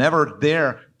prices were never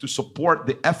there to support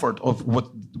the effort of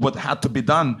what had to be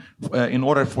done in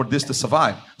order for this to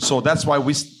survive. So that's why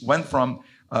we went from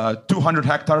 200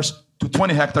 hectares to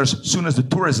 20 hectares as soon as the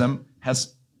tourism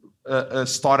has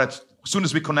started. As soon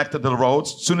as we connected the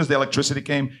roads, as soon as the electricity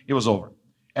came, it was over.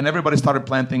 And everybody started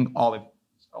planting olive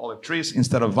trees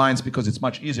instead of vines because it's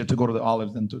much easier to go to the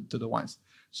olives than to the wines.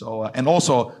 So, and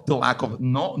also the lack of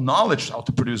knowledge how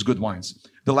to produce good wines,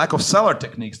 the lack of cellar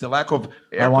techniques, the lack of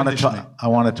air conditioning. I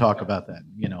want to talk about that.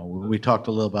 We talked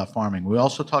a little about farming. We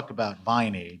also talked about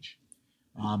vine age.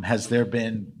 Has there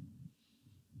been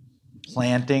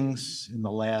plantings in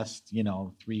the last,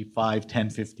 3, 5, 10,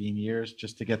 15 years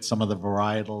just to get some of the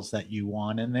varietals that you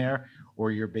want in there? Or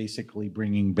you're basically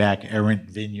bringing back errant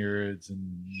vineyards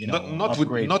and, not with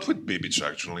Bibic,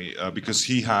 actually, because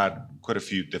he had quite a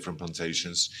few different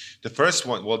plantations. The first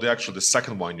one, the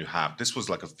second one you have, this is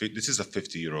a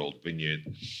 50-year-old vineyard.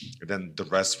 And then the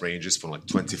rest ranges from like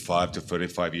 25 to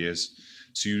 35 years.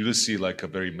 So you really see like a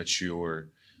very mature,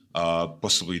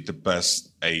 possibly the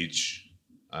best age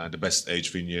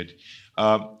vineyard.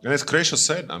 And as Kresha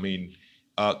said,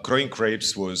 growing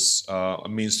grapes was a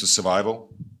means to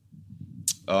survival.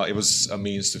 It was a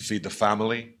means to feed the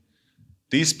family.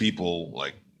 These people,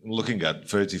 like looking at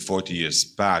 30, 40 years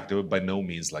back, they were by no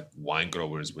means like wine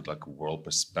growers with like a world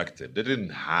perspective. They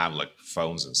didn't have like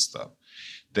phones and stuff.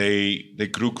 They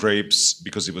grew grapes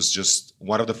because it was just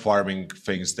one of the farming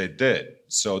things they did.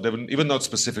 So they were even not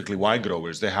specifically wine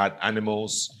growers. They had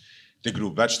animals. They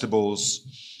grew vegetables.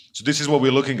 So this is what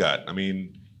we're looking at.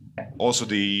 Also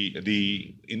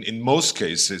in most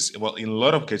cases, in a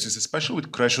lot of cases, especially with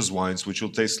Kresha's wines, which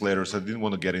you'll taste later, so I didn't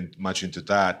want to get much into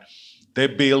that. they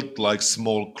built like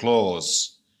small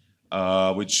claws,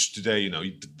 which today,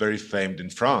 very famed in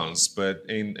France, but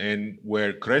in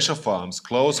where Croatia farms,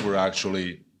 claws were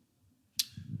actually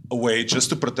a way just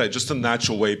to protect, just a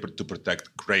natural way to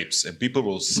protect grapes. And people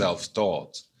were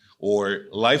self-taught, or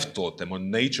life taught them, or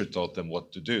nature taught them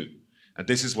what to do. And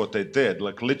this is what they did.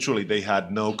 Like literally, they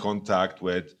had no contact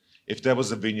with, if there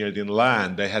was a vineyard in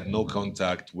land, they had no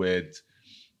contact with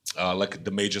like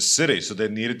the major city. So they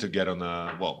needed to get on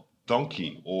a,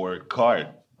 donkey or cart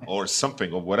or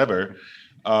something or whatever.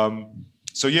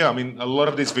 So yeah, I mean, a lot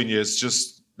of these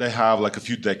vineyards they have like a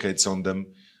few decades on them.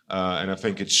 And I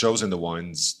think it shows in the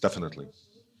wines, definitely.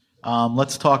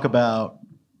 Let's talk about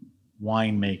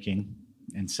winemaking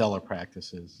and cellar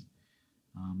practices.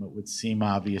 It would seem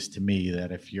obvious to me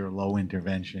that if you're low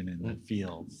intervention in the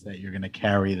fields, that you're going to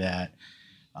carry that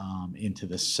into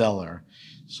the cellar.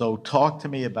 So talk to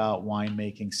me about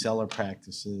winemaking cellar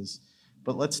practices,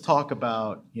 but let's talk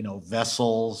about,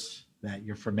 vessels that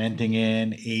you're fermenting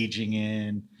in, aging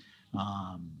in.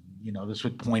 This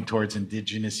would point towards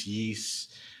indigenous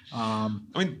yeasts. I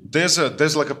mean, there's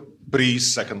like a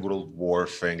pre-Second World War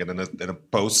thing and then a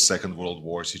post-Second World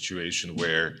War situation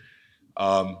where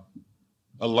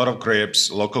a lot of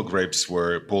local grapes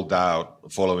were pulled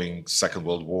out following Second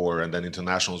World War, and then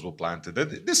internationals were planted.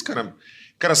 This kind of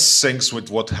syncs with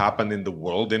what happened in the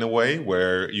world in a way,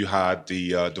 where you had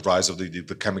the rise of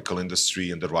the chemical industry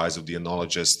and the rise of the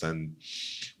enologist and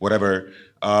whatever.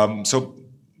 So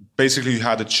basically, you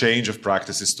had a change of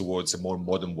practices towards a more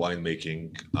modern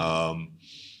winemaking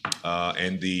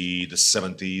in the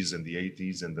 70s and the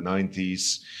 80s and the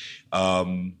 90s.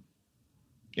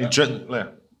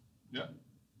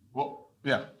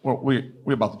 Well,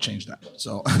 we're about to change that.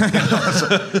 So,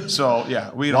 so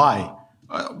yeah, we Why?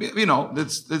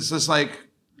 It's just like,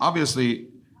 obviously,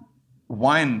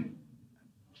 wine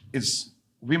is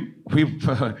we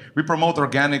promote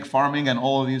organic farming and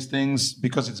all of these things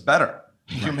because it's better.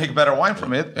 You make better wine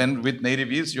from it, and with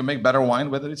native yeast, you make better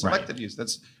wine, whether it's selected yeast.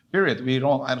 That's period. We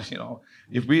don't, if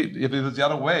it was the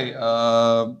other way,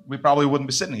 we probably wouldn't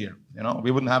be sitting here.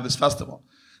 We wouldn't have this festival.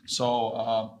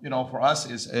 So, for us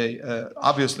is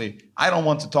obviously, I don't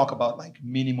want to talk about like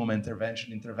minimum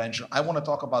intervention. I want to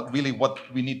talk about really what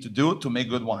we need to do to make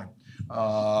good wine.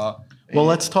 Well,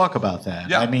 let's talk about that.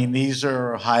 Yeah. I mean, these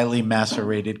are highly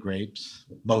macerated grapes,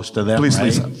 most of them, Please, right?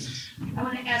 Lisa. I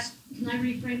want to ask, can I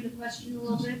reframe the question a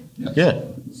little bit? Yeah.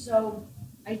 So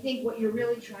I think what you're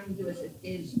really trying to do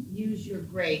is use your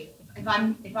grape. If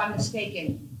I'm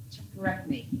mistaken, correct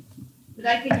me. But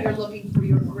I think you're looking for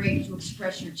your grape to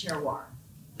express your terroir.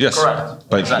 Yes, correct.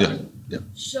 But, Exactly. Yeah.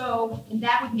 So, and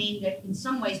that would mean that in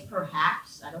some ways,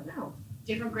 perhaps, I don't know,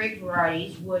 different grape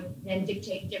varieties would then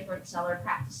dictate different cellar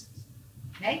practices.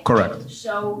 Okay? Correct.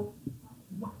 So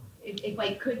if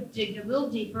I could dig a little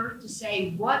deeper to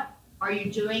say, what are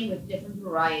you doing with different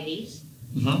varieties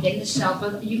in the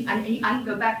cellar? I can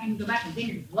go back and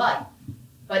vineyard blood.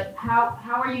 But how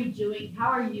are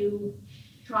you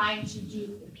trying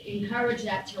to encourage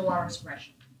that terroir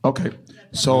expression? Okay,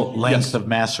 so Length of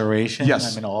maceration?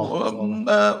 Yes. I mean,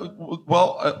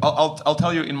 I'll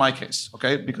tell you in my case,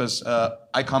 okay, because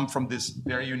I come from this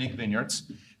very unique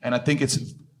vineyards, and I think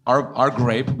it's our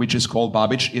grape, which is called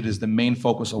Babić. It is the main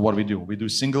focus of what we do. We do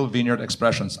single vineyard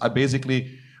expressions. I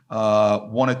basically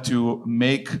wanted to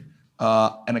make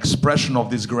an expression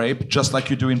of this grape, just like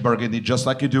you do in Burgundy, just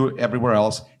like you do everywhere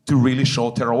else, to really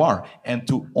show terroir and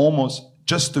to almost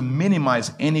just to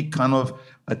minimize any kind of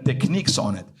techniques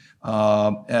on it.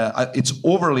 It's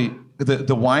overly,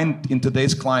 the wine in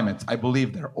today's climate, I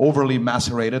believe they're overly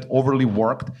macerated, overly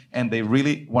worked, and they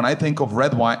really, when I think of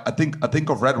red wine, I think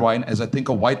of red wine as I think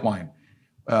of white wine.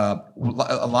 A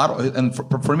lot of, and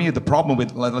for me, the problem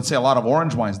with, let's say, a lot of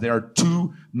orange wines, they are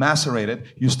too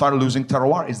macerated. You start losing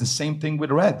terroir. It's the same thing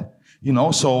with red,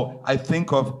 So I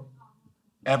think of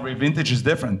every vintage is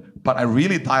different, but I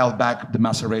really dialed back the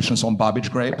macerations on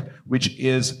Babić grape, which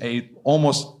is a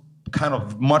almost kind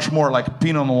of much more like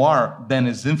Pinot Noir than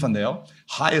is Zinfandel.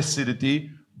 High acidity,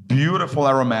 beautiful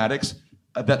aromatics,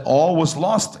 that all was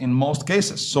lost in most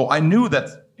cases. So I knew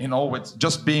that, with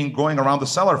just going around the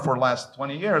cellar for the last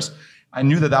 20 years, I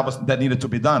knew that needed to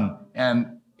be done.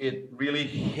 And it really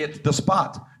hit the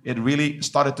spot. It really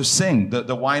started to sing.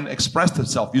 The wine expressed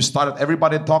itself.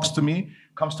 Everybody that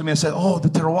comes to me and says, oh, the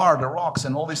terroir, the rocks,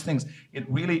 and all these things. It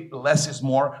really less is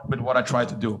more with what I try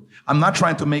to do. I'm not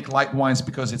trying to make light wines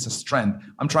because it's a strength.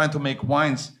 I'm trying to make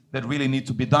wines that really need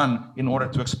to be done in order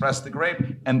to express the grape.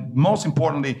 And most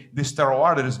importantly, this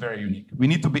terroir that is very unique. We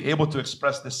need to be able to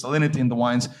express the salinity in the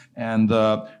wines, and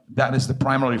that is the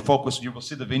primary focus. You will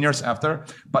see the vineyards after,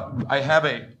 but I have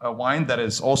a wine that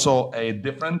is also a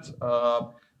different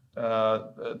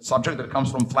subject that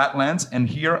comes from flatlands, and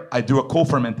here I do a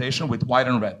co-fermentation with white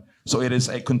and red. So it is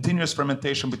a continuous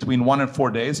fermentation between 1 and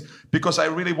 4 days, because I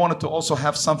really wanted to also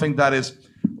have something that is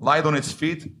light on its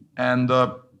feet, and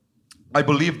I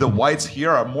believe the whites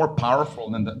here are more powerful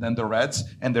than the reds,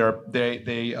 and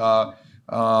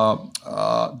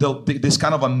this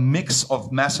kind of a mix of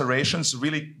macerations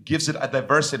really gives it a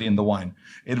diversity in the wine.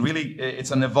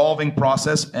 It's an evolving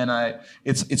process, and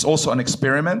it's also an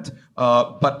experiment,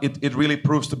 but it really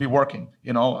proves to be working.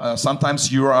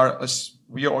 Sometimes you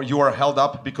are held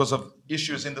up because of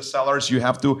issues in the cellars. You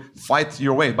have to fight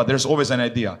your way, but there's always an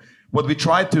idea. What we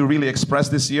tried to really express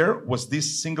this year was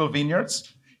these single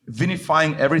vineyards,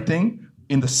 vinifying everything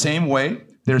in the same way.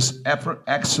 There's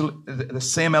actually the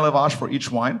same élevage for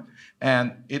each wine,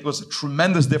 and it was a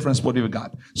tremendous difference what we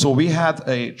got. So we had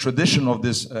a tradition of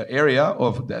this area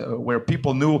where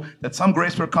people knew that some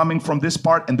grapes were coming from this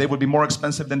part and they would be more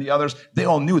expensive than the others. They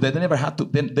all knew that they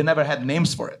never had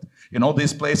names for it,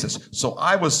 these places. So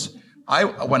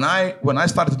when I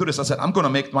started to do this, I said, I'm going to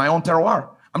make my own terroir.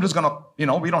 I'm just going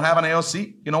to, we don't have an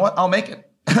AOC. You know what? I'll make it.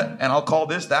 And I'll call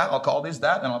this that, I'll call this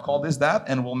that, and I'll call this that,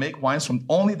 and we'll make wines from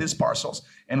only these parcels,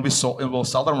 and we'll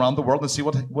sell them around the world and see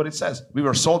what it says. We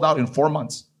were sold out in 4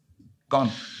 months.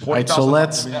 Gone. All right, so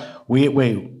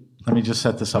wait. Let me just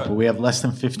set this up. We have less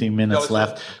than 15 minutes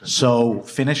left. Okay. So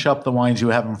finish up the wines you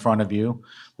have in front of you.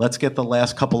 Let's get the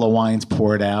last couple of wines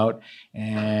poured out,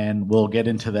 and we'll get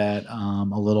into that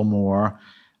a little more.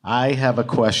 I have a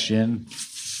question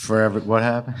for what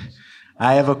happened?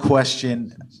 I have a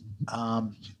question.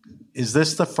 Is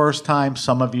this the first time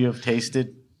some of you have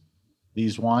tasted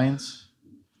these wines?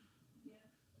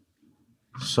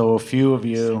 So a few of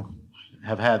you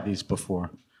have had these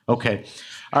before. Okay.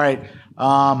 All right.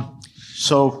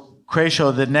 So,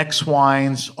 Crescio, the next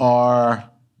wines are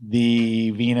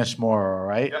the Venus Mora,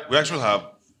 right? Yeah, we actually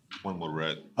have one more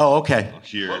red. Oh, okay.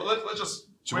 Here. Well, let's just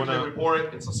quickly report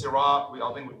it. It's a Syrah.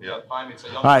 I think we have time. It's a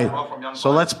young All right. Syrah from Young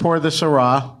So let's pour the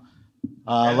Syrah.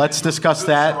 Let's discuss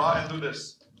that.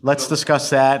 Let's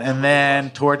discuss that, and then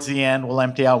towards the end, we'll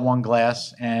empty out one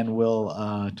glass, and we'll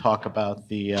talk about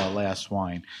the last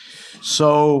wine.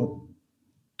 So,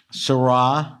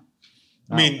 Syrah,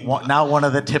 not one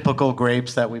of the typical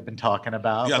grapes that we've been talking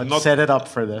about. Yeah, but set it up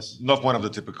for this. Not one of the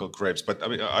typical grapes, but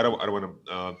I don't want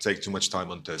to take too much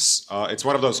time on this. It's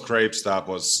one of those grapes that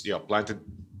was planted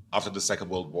after the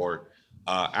Second World War.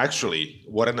 Actually,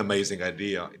 what an amazing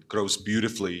idea! It grows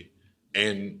beautifully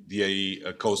in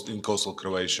coastal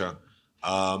Croatia,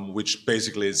 which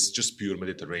basically is just pure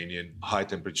Mediterranean, high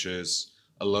temperatures,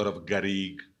 a lot of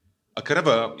garrigue, I don't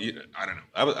know.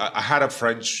 I had a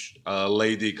French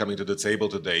lady coming to the table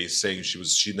today saying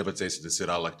she never tasted a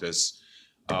Syrah like this.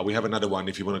 We have another one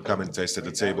if you want to come and taste at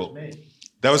the table.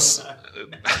 That was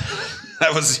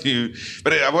that was you.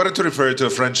 But I wanted to refer to a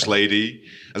French lady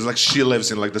as like she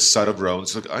lives in like the south of Rhone.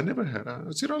 It's like I never had a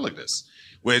Syrah like this,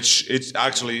 which it's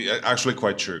actually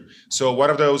quite true. So one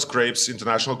of those grapes,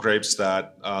 international grapes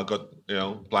that got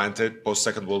planted post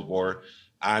Second World War.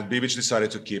 And Bibic decided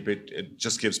to keep it. It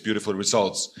just gives beautiful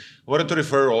results. I wanted to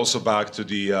refer also back to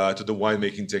the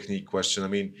winemaking technique question. I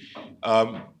mean,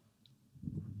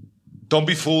 don't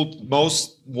be fooled.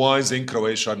 Most wines in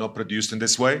Croatia are not produced in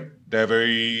this way. They're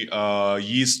very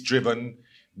yeast-driven,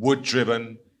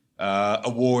 wood-driven,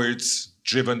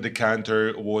 awards-driven, decanter,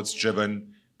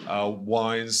 awards-driven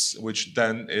wines, which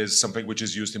then is something which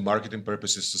is used in marketing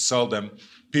purposes to sell them.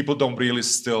 People don't really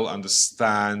still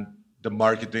understand the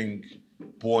marketing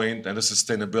point and the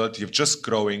sustainability of just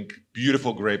growing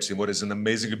beautiful grapes in what is an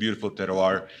amazingly beautiful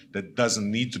terroir that doesn't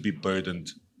need to be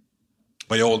burdened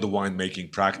by all the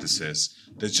winemaking practices.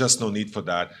 There's just no need for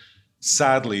that.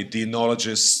 Sadly, the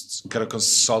enologist kind of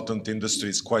consultant industry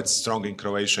is quite strong in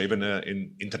Croatia, even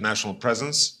in international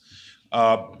presence.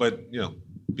 But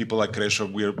people like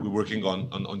Crescio, we're working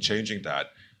on changing that.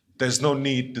 There's no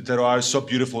need. The terroir is so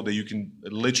beautiful that you can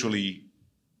literally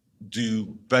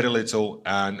do very little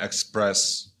and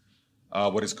express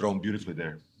what is grown beautifully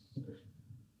there.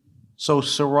 So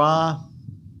Syrah,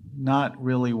 not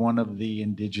really one of the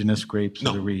indigenous grapes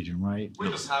of the region, right? We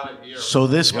just have it here. So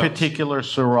this particular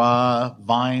Syrah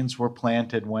vines were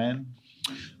planted when?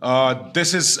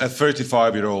 This is a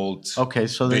 35-year-old. Okay,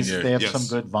 so they have some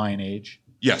good vine age.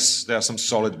 Yes, they have some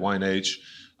solid wine age.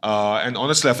 And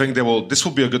honestly, I think this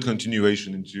will be a good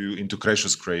continuation into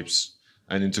Crescio's grapes.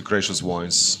 and into Croatia's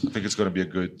wines. I think it's going to be a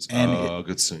good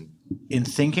thing. In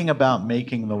thinking about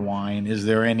making the wine, is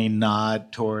there any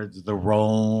nod towards the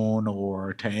Rhone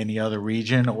or to any other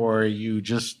region, or you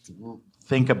just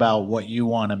think about what you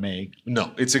want to make?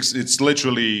 No, it's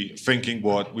literally thinking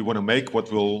what we want to make,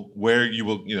 where you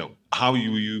will, how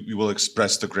you will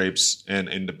express the grapes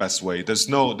in the best way. There's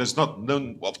not.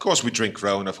 Of course, we drink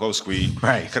Rhone. Of course, we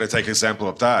kind of take example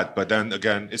of that. But then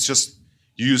again, it's just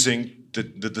using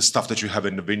the stuff that you have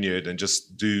in the vineyard and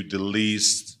just do the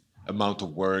least amount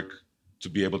of work to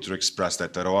be able to express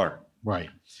that terroir. Right.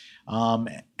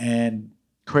 And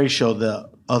Croatia, the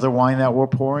other wine that we're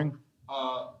pouring.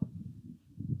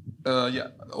 Yeah.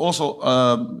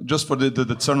 Also, just for the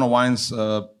Crno wines,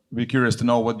 we're curious to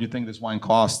know what you think this wine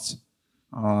costs.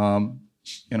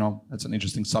 That's an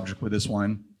interesting subject with this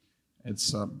wine.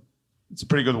 It's a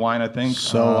pretty good wine, I think.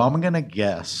 So I'm gonna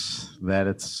guess that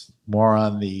it's more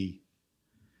on the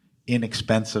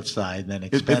inexpensive side than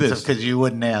expensive, because you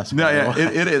wouldn't ask. No, yeah,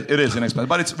 it is inexpensive,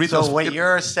 but it's retail. So what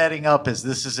you're setting up is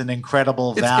this is an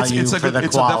incredible value for the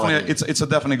quality. It's a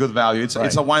definitely good value.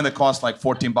 It's a wine that costs like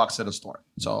 $14 at a store.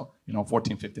 So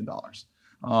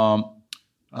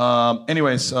 $14-15.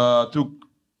 Anyways, to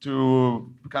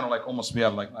kind of like almost we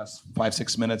have like last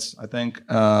 5-6 minutes, I think,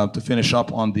 to finish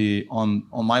up on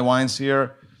my wines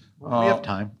here. We have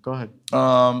time. Go ahead.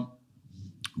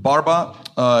 Barba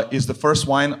is the first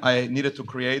wine I needed to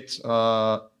create.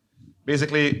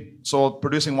 Basically, so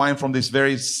producing wine from this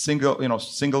very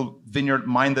single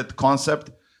vineyard-minded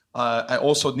concept. I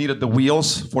also needed the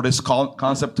wheels for this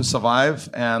concept to survive,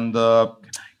 and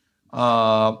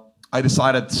I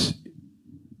decided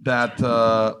that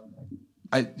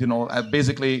I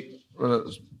basically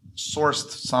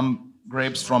sourced some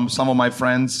grapes from some of my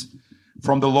friends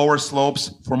from the lower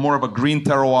slopes for more of a green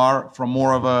terroir, from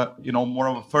more of a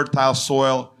fertile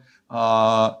soil.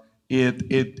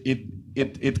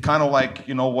 It kind of like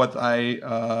what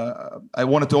I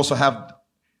wanted to also have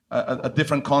a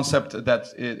different concept that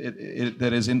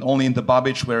that is only in the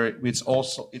Babić, where it's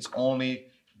only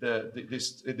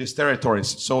these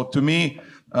territories. So to me.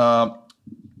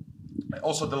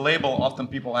 Also, the label, often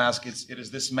people ask, it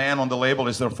is this man on the label,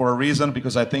 is there for a reason?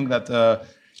 Because I think that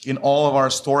in all of our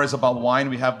stories about wine,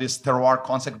 we have this terroir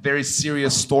concept, very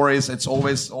serious stories. It's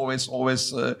always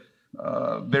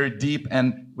very deep.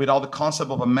 And without the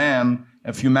concept of a man,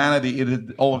 of humanity,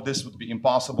 all of this would be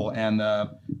impossible. And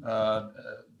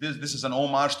this is an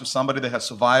homage to somebody that has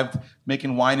survived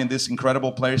making wine in this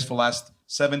incredible place for the last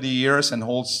 70 years and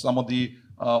holds some of the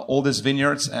oldest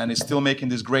vineyards, and is still making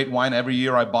this great wine. Every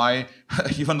year I buy,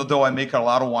 even though I make a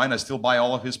lot of wine, I still buy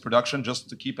all of his production just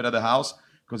to keep it at the house,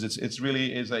 because it's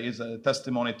really is a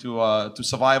testimony to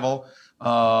survival,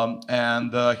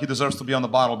 and he deserves to be on the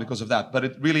bottle because of that. But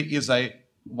it really is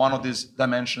one of these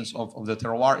dimensions of the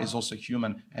terroir is also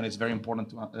human, and it's very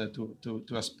important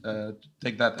to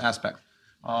take that aspect.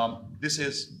 This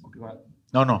is okay, go ahead.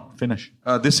 No, finish.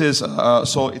 This is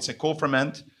so it's a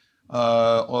co-ferment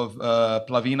of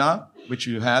Plavina, which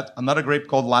you had. Another grape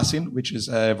called Lasin, which is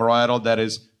a varietal that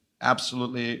is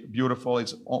absolutely beautiful.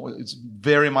 It's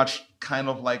very much kind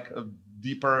of like a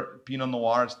deeper Pinot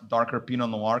Noir, darker Pinot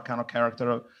Noir kind of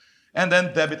character. And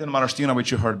then Debit and Marastina,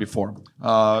 which you heard before.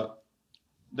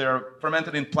 They're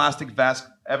fermented in plastic vats.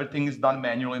 Everything is done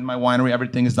manually in my winery.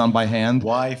 Everything is done by hand.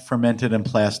 Why fermented in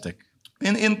plastic?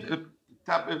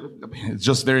 It's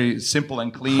just very simple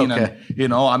and clean. Okay.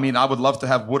 And, I would love to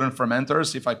have wooden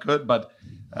fermenters if I could, but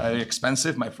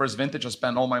expensive. My first vintage, I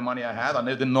spent all my money I had, and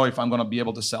I didn't know if I'm going to be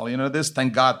able to sell this.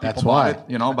 Thank God people bought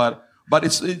it, but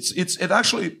it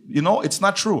actually, it's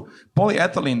not true.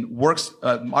 Polyethylene works,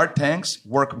 our tanks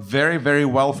work very, very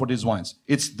well for these wines.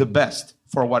 It's the best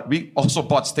for what we also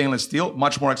bought stainless steel,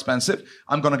 much more expensive.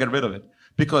 I'm going to get rid of it.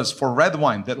 Because for red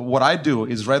wine, what I do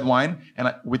is red wine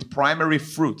and with primary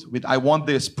fruit. I want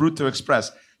this fruit to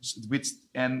express.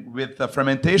 With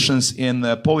fermentations in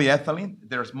polyethylene,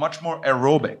 there's much more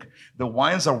aerobic. The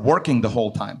wines are working the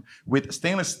whole time. With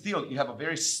stainless steel, you have a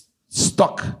very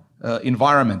stuck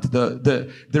environment.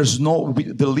 The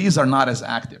leaves are not as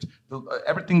active.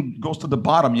 Everything goes to the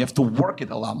bottom. You have to work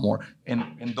it a lot more.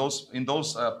 In those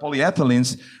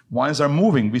polyethylenes, wines are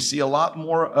moving. We see a lot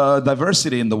more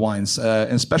diversity in the wines,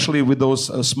 especially with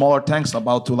those smaller tanks,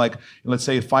 about to let's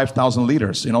say 5,000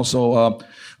 liters. So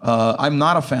I'm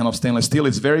not a fan of stainless steel.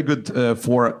 It's very good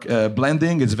for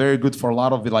blending. It's very good for a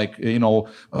lot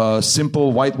of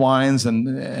simple white wines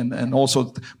and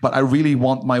also. But I really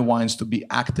want my wines to be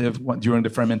active during the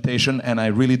fermentation, and I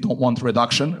really don't want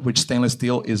reduction, which stainless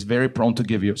steel is very prone to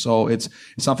give you. So it's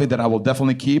something that I will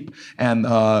definitely keep. And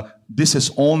this is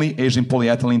only aged in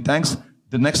polyethylene tanks.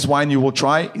 The next wine you will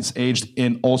try is aged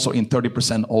also in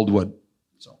 30% old wood.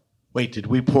 So. Wait, did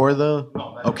we pour the?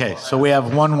 No. Okay, so we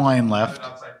have one wine left.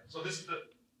 So this is the.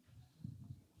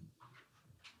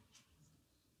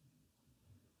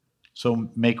 So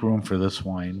make room for this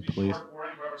wine, please.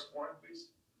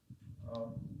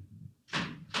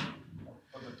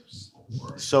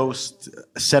 So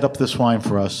set up this wine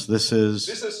for us. This is.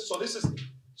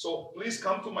 So please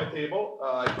come to my table.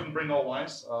 I couldn't bring all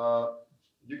wines.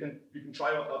 You can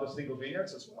try out other single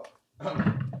vineyards as well.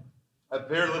 I have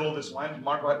very little of this wine.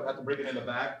 Marco had to bring it in the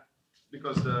bag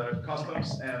because the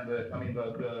customs and the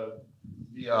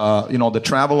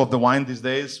travel of the wine these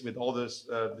days with all these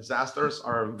disasters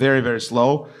are very, very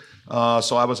slow.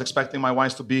 So I was expecting my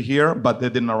wines to be here, but they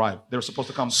didn't arrive. They were supposed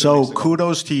to come. So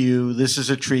kudos to you. This is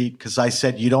a treat because I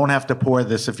said you don't have to pour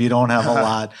this if you don't have a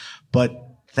lot. But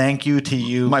thank you to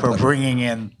you for bringing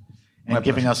in and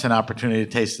giving us an opportunity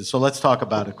to taste it. So let's talk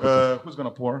about it quickly. Who's going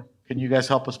to pour? Can you guys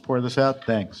help us pour this out?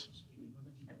 Thanks.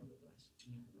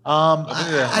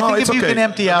 I think if you can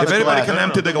empty out if anybody can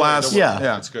empty the glass,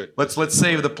 yeah, it's good. Let's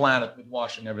save the planet with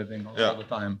washing everything all the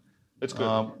time. It's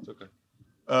good. It's okay.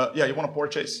 You want to pour,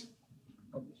 Chase?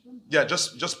 Yeah,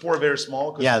 just pour very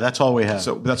small. Yeah, that's all we have.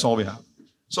 So that's all we have.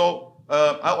 So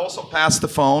I'll also pass the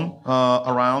phone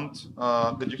around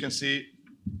that you can see.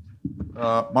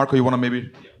 Marco, you want to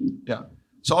maybe? Yeah.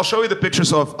 So I'll show you the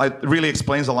pictures of. It really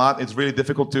explains a lot. It's really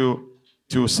difficult to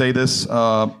say this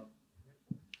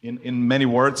in many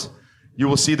words. You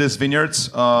will see these vineyards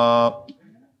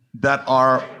that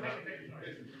are.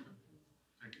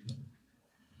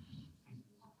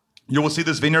 You will see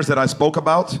these vineyards that I spoke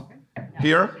about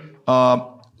here.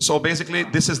 So basically,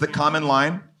 this is the Kamen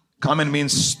line. Kamen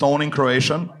means stone in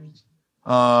Croatian.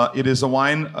 It is a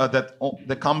wine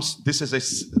that comes. This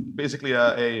is basically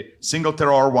a single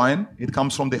terroir wine. It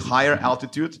comes from the higher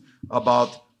altitude,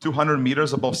 about 200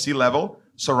 meters above sea level,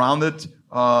 surrounded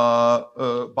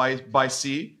by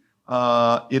sea.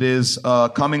 It is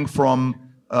coming from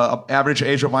average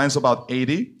age of wines about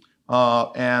 80,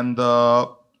 and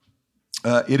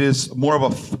it is more of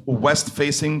a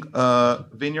west-facing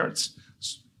vineyards.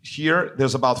 Here,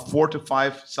 there's about 4 to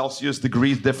 5 Celsius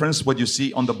degrees difference. What you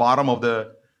see on the bottom of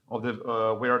the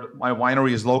where my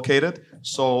winery is located.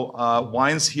 So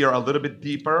wines here are a little bit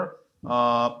deeper.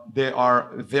 They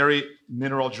are very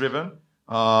mineral driven.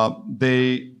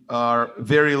 They are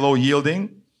very low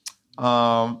yielding.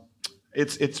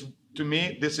 It's to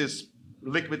me, this is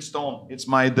liquid stone. It's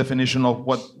my definition of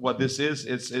what this is.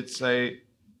 It's a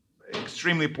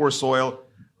extremely poor soil,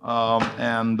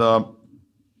 and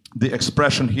the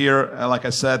expression here, like I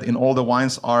said, in all the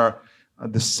wines are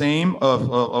the same of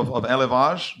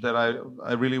élevage. That I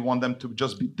really want them to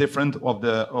just be different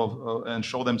and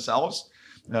show themselves.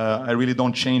 I really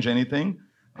don't change anything.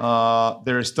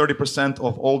 There is 30%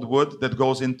 of old wood that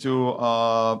goes into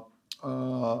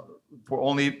for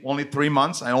only 3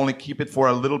 months. I only keep it for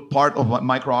a little part of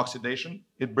micro oxidation.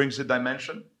 It brings the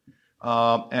dimension.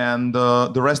 And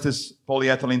the rest is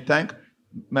polyethylene tank.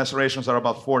 Macerations are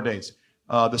about 4 days.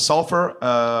 The sulfur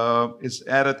is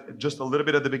added just a little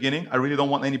bit at the beginning. I really don't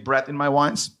want any breath in my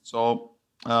wines, so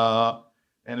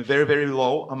and a very, very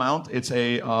low amount. It's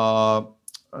we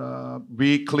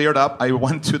cleared up. I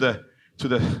went to the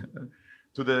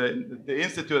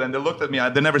institute and they looked at me.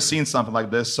 They'd never seen something like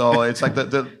this. So it's like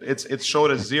it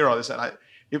showed as 0. They said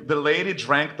if the lady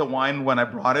drank the wine when I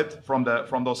brought it from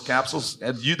those capsules,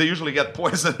 they usually get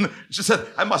poison. She said,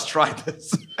 "I must try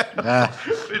this."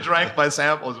 She drank my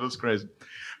samples. It was crazy.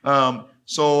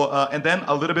 And then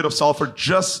a little bit of sulfur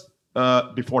just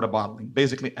before the bottling,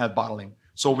 basically at bottling.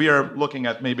 So we are looking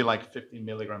at maybe like 15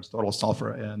 milligrams total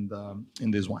sulfur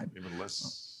in this wine. Even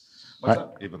less.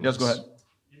 Even less. Yes, go ahead.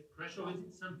 Pressure, is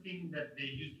it something that they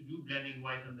used to do, blending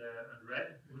white and red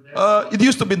over there? It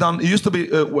used to be done. It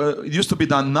used to be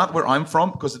done not where I'm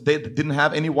from because they didn't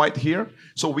have any white here.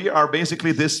 So we are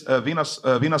basically this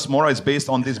Vinas Mora is based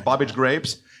on these Babbage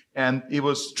grapes, and it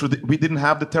was true. We didn't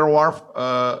have the terroir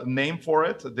name for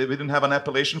it. We didn't have an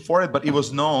appellation for it, but it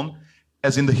was known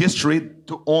as in the history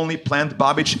to only plant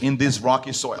Babbage in these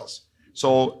rocky soils.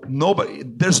 So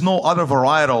there's no other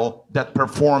varietal that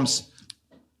performs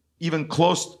even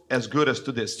close as good as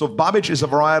to this. So Babbage is a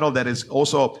varietal that is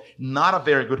also not a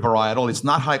very good varietal. It's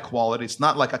not high quality. It's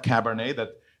not like a Cabernet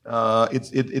that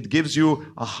it gives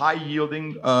you a high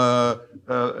yielding, high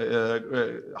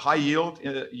yield.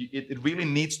 It really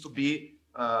needs to be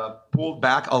pulled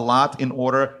back a lot in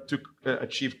order to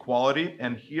achieve quality.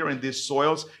 And here in these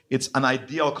soils, it's an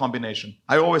ideal combination.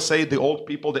 I always say the old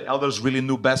people, the elders really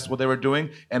knew best what they were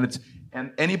doing. And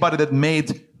anybody that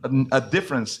made a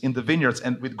difference in the vineyards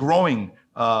and with growing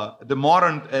The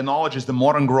modern knowledge is the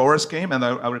modern growers came and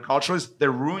the agriculturalists, they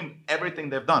ruined everything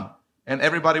they've done. And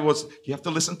everybody you have to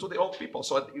listen to the old people.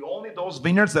 So only those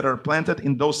vineyards that are planted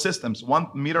in those systems, 1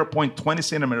 meter, 20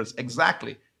 centimeters,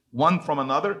 exactly, one from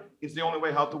another, is the only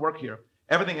way how to work here.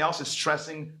 Everything else is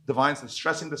stressing the vines and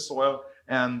stressing the soil.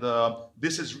 And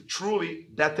this is truly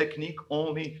that technique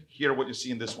only here, what you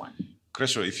see in this wine.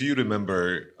 Crescio, if you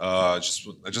remember, I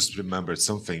just remembered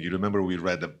something. You remember we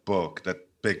read a book, that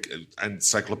big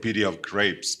encyclopedia of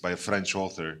grapes by a French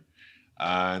author.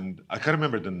 And I can't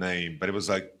remember the name, but it was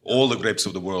like all the grapes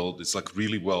of the world. It's like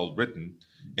really well written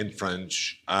in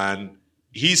French. And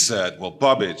he said, well,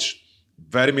 Babbage,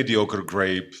 very mediocre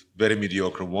grape, very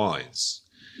mediocre wines,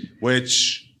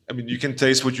 which, I mean, you can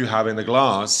taste what you have in the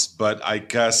glass, but I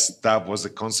guess that was a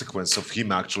consequence of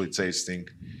him actually tasting,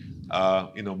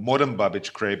 modern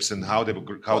Babbage grapes and how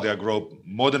they are grown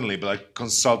modernly, but like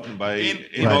consulted by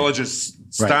enologist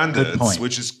standards,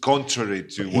 which is contrary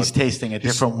to what he's tasting a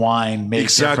different wine made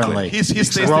differently. He's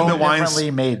tasting the wines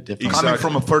made differently. Coming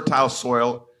from a fertile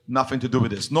soil, nothing to do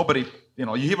with this. Nobody,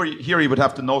 here you would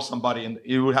have to know somebody, and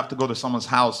you would have to go to someone's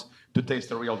house to taste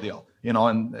the real deal.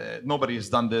 And nobody has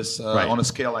done this on a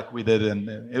scale like we did, and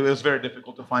it was very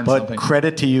difficult to find something. But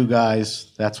credit to you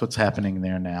guys, that's what's happening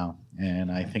there now, and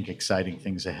I think exciting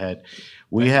things ahead.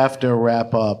 We have to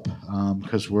wrap up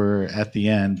because we're at the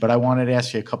end, but I wanted to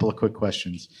ask you a couple of quick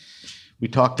questions. We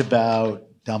talked about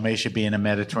Dalmatia being a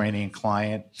Mediterranean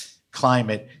climate.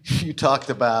 You talked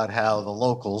about how the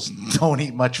locals don't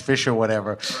eat much fish or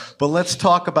whatever. But let's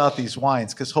talk about these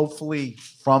wines, because hopefully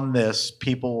from this,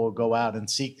 people will go out and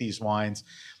seek these wines.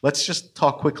 Let's just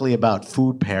talk quickly about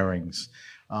food pairings.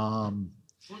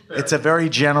 It's a very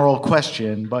general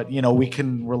question, but, we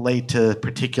can relate to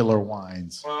particular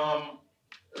wines.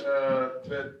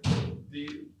 The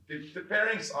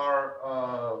pairings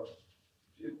are,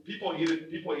 people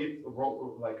eat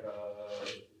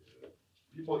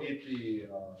the,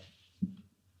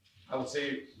 I would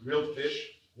say, grilled fish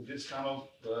with this kind of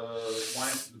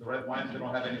wines, the red wines. They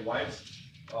don't have any whites.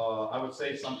 I would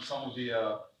say some of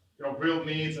the grilled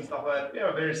meats and stuff like that.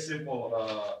 Yeah, very simple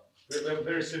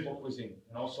cuisine.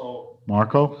 So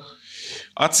Marco,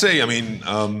 I'd say,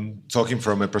 talking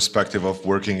from a perspective of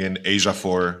working in Asia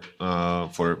for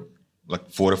like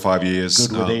 4 to 5 years.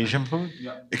 Good with Asian food.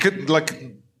 Yeah. It could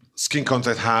skin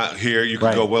contact here. You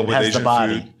could go well with Asian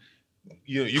food.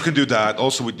 You can do that.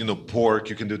 Also with pork,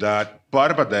 you can do that.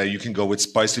 Barbada, you can go with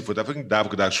spicy food. I think that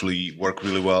could actually work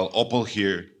really well. Opal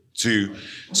here too.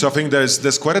 So I think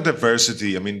there's quite a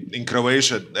diversity. In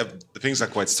Croatia, the things are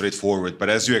quite straightforward. But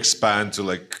as you expand to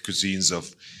cuisines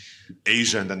of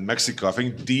Asia and then Mexico, I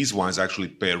think these wines actually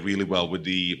pair really well with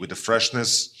the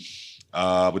freshness,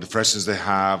 they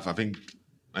have. I think,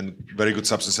 and very good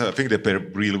substance. I think they pair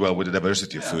really well with the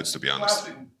diversity of foods, to be honest.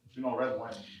 Classic, red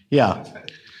wine. Yeah.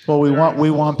 Well,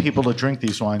 we want people to drink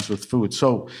these wines with food.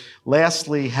 So,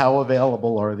 lastly, how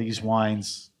available are these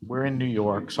wines? We're in New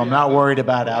York, so I'm not worried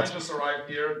about wines just arrived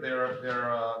here. They're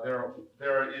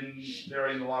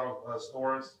in a lot of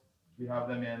stores. We have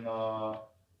them in I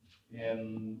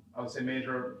would say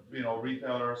major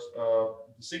retailers. The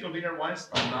single vineyard wines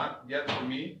are not yet for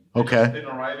me. Okay. They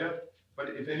didn't arrive yet. But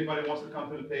if anybody wants to come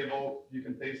to the table, you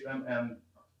can taste them, and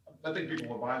I think people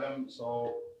will buy them.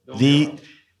 So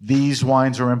these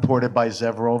wines are imported by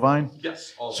Zev Rovine?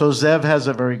 Yes. So Zev has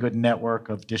a very good network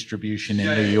of distribution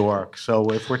in New York.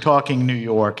 So if we're talking New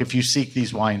York, if you seek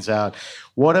these wines out,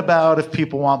 what about if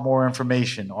people want more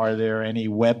information? Are there any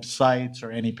websites or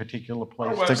any particular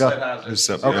place to go? Has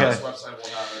it. Okay. Yes, website will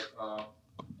have it.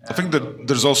 I think that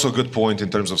there's also a good point in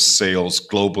terms of sales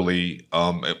globally.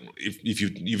 If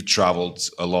you've traveled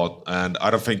a lot, and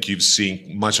I don't think you've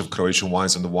seen much of Croatian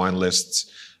wines on the wine lists.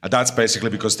 And that's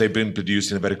basically because they've been produced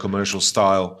in a very commercial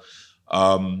style.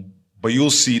 But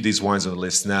you'll see these wines on the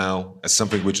list now as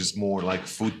something which is more like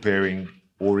food pairing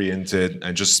oriented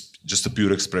and just a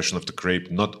pure expression of the grape,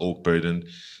 not oak burden.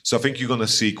 So I think you're going to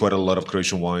see quite a lot of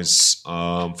Croatian wines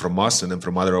from us and then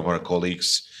from other of our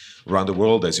colleagues around the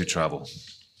world as you travel.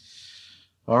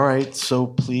 All right, so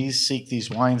please seek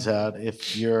these wines out.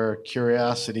 If your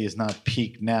curiosity is not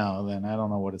piqued now, then I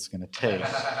don't know what it's going to take.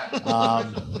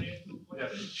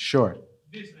 Sure.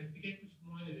 This, I forget which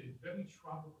one it is, very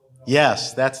tropical.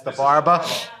 Yes, that's the Barba.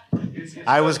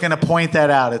 I was going to point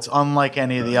that out. It's unlike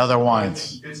any of the other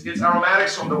wines. It's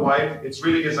aromatics from the white. It's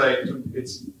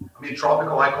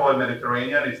tropical. I call it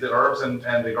Mediterranean. It's the herbs and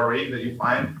the garlic that you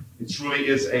find. It truly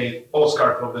is a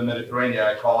postcard of the Mediterranean,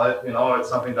 I call it. It's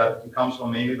something that comes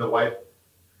from mainly the white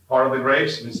part of the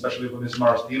grapes, especially with this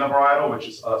Marastina varietal, which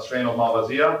is a strain of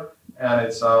Malvasia. and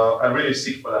it's I really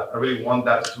seek for that. I really want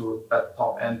that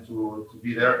top end to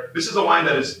be there. This is a wine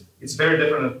that it's very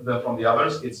different than from the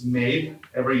others. It's made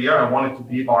every year. I want it to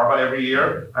be Barba every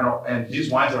year. And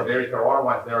these wines are very terroir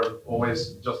wines. They're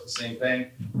always just the same thing.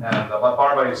 And but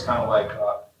Barba is kind of like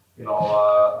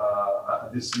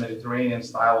this Mediterranean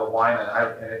style of wine. And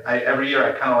I every year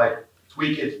I kind of like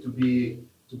tweak it to be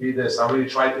this. I really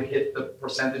try to hit the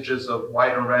percentages of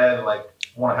white and red. And like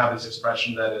I want to have this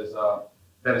expression that is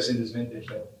in this vintage.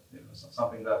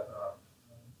 Something that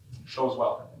shows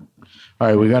well. All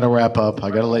right, we got to wrap up.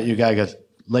 I got to let you guys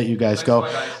go.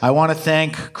 I want to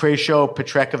thank Krešo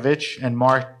Petreković and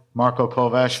Marko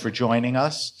Kovač for joining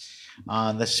us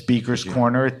on the Speaker's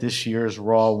Corner at this year's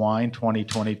Raw Wine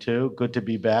 2022. Good to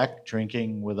be back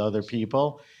drinking with other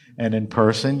people and in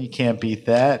person. You can't beat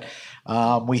that.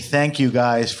 We thank you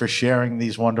guys for sharing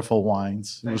these wonderful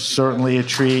wines. It was certainly a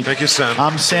treat. Thank you, Sam.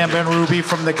 I'm Sam Ben-Ruby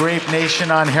from the Grape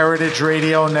Nation on Heritage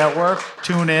Radio Network.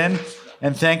 Tune in.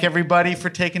 And thank everybody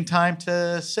for taking time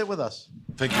to sit with us.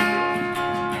 Thank you.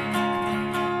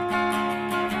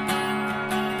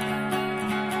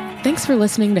 Thanks for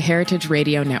listening to Heritage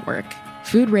Radio Network,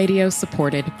 food radio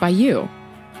supported by you.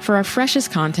 For our freshest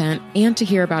content and to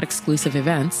hear about exclusive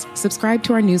events, subscribe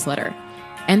to our newsletter.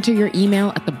 Enter your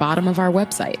email at the bottom of our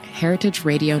website,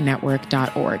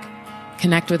 heritageradionetwork.org.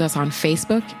 Connect with us on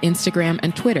Facebook, Instagram,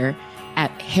 and Twitter at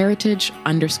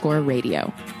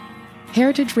heritage_radio.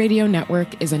 Heritage Radio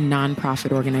Network is a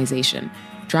nonprofit organization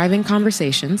driving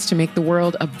conversations to make the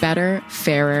world a better,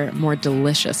 fairer, more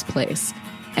delicious place.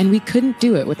 And we couldn't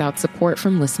do it without support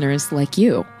from listeners like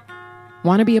you.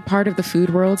 Want to be a part of the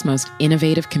food world's most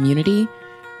innovative community?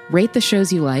 Rate the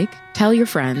shows you like, tell your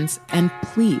friends, and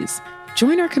please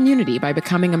join our community by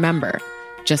becoming a member.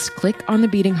 Just click on the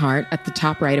beating heart at the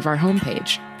top right of our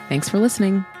homepage. Thanks for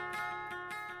listening.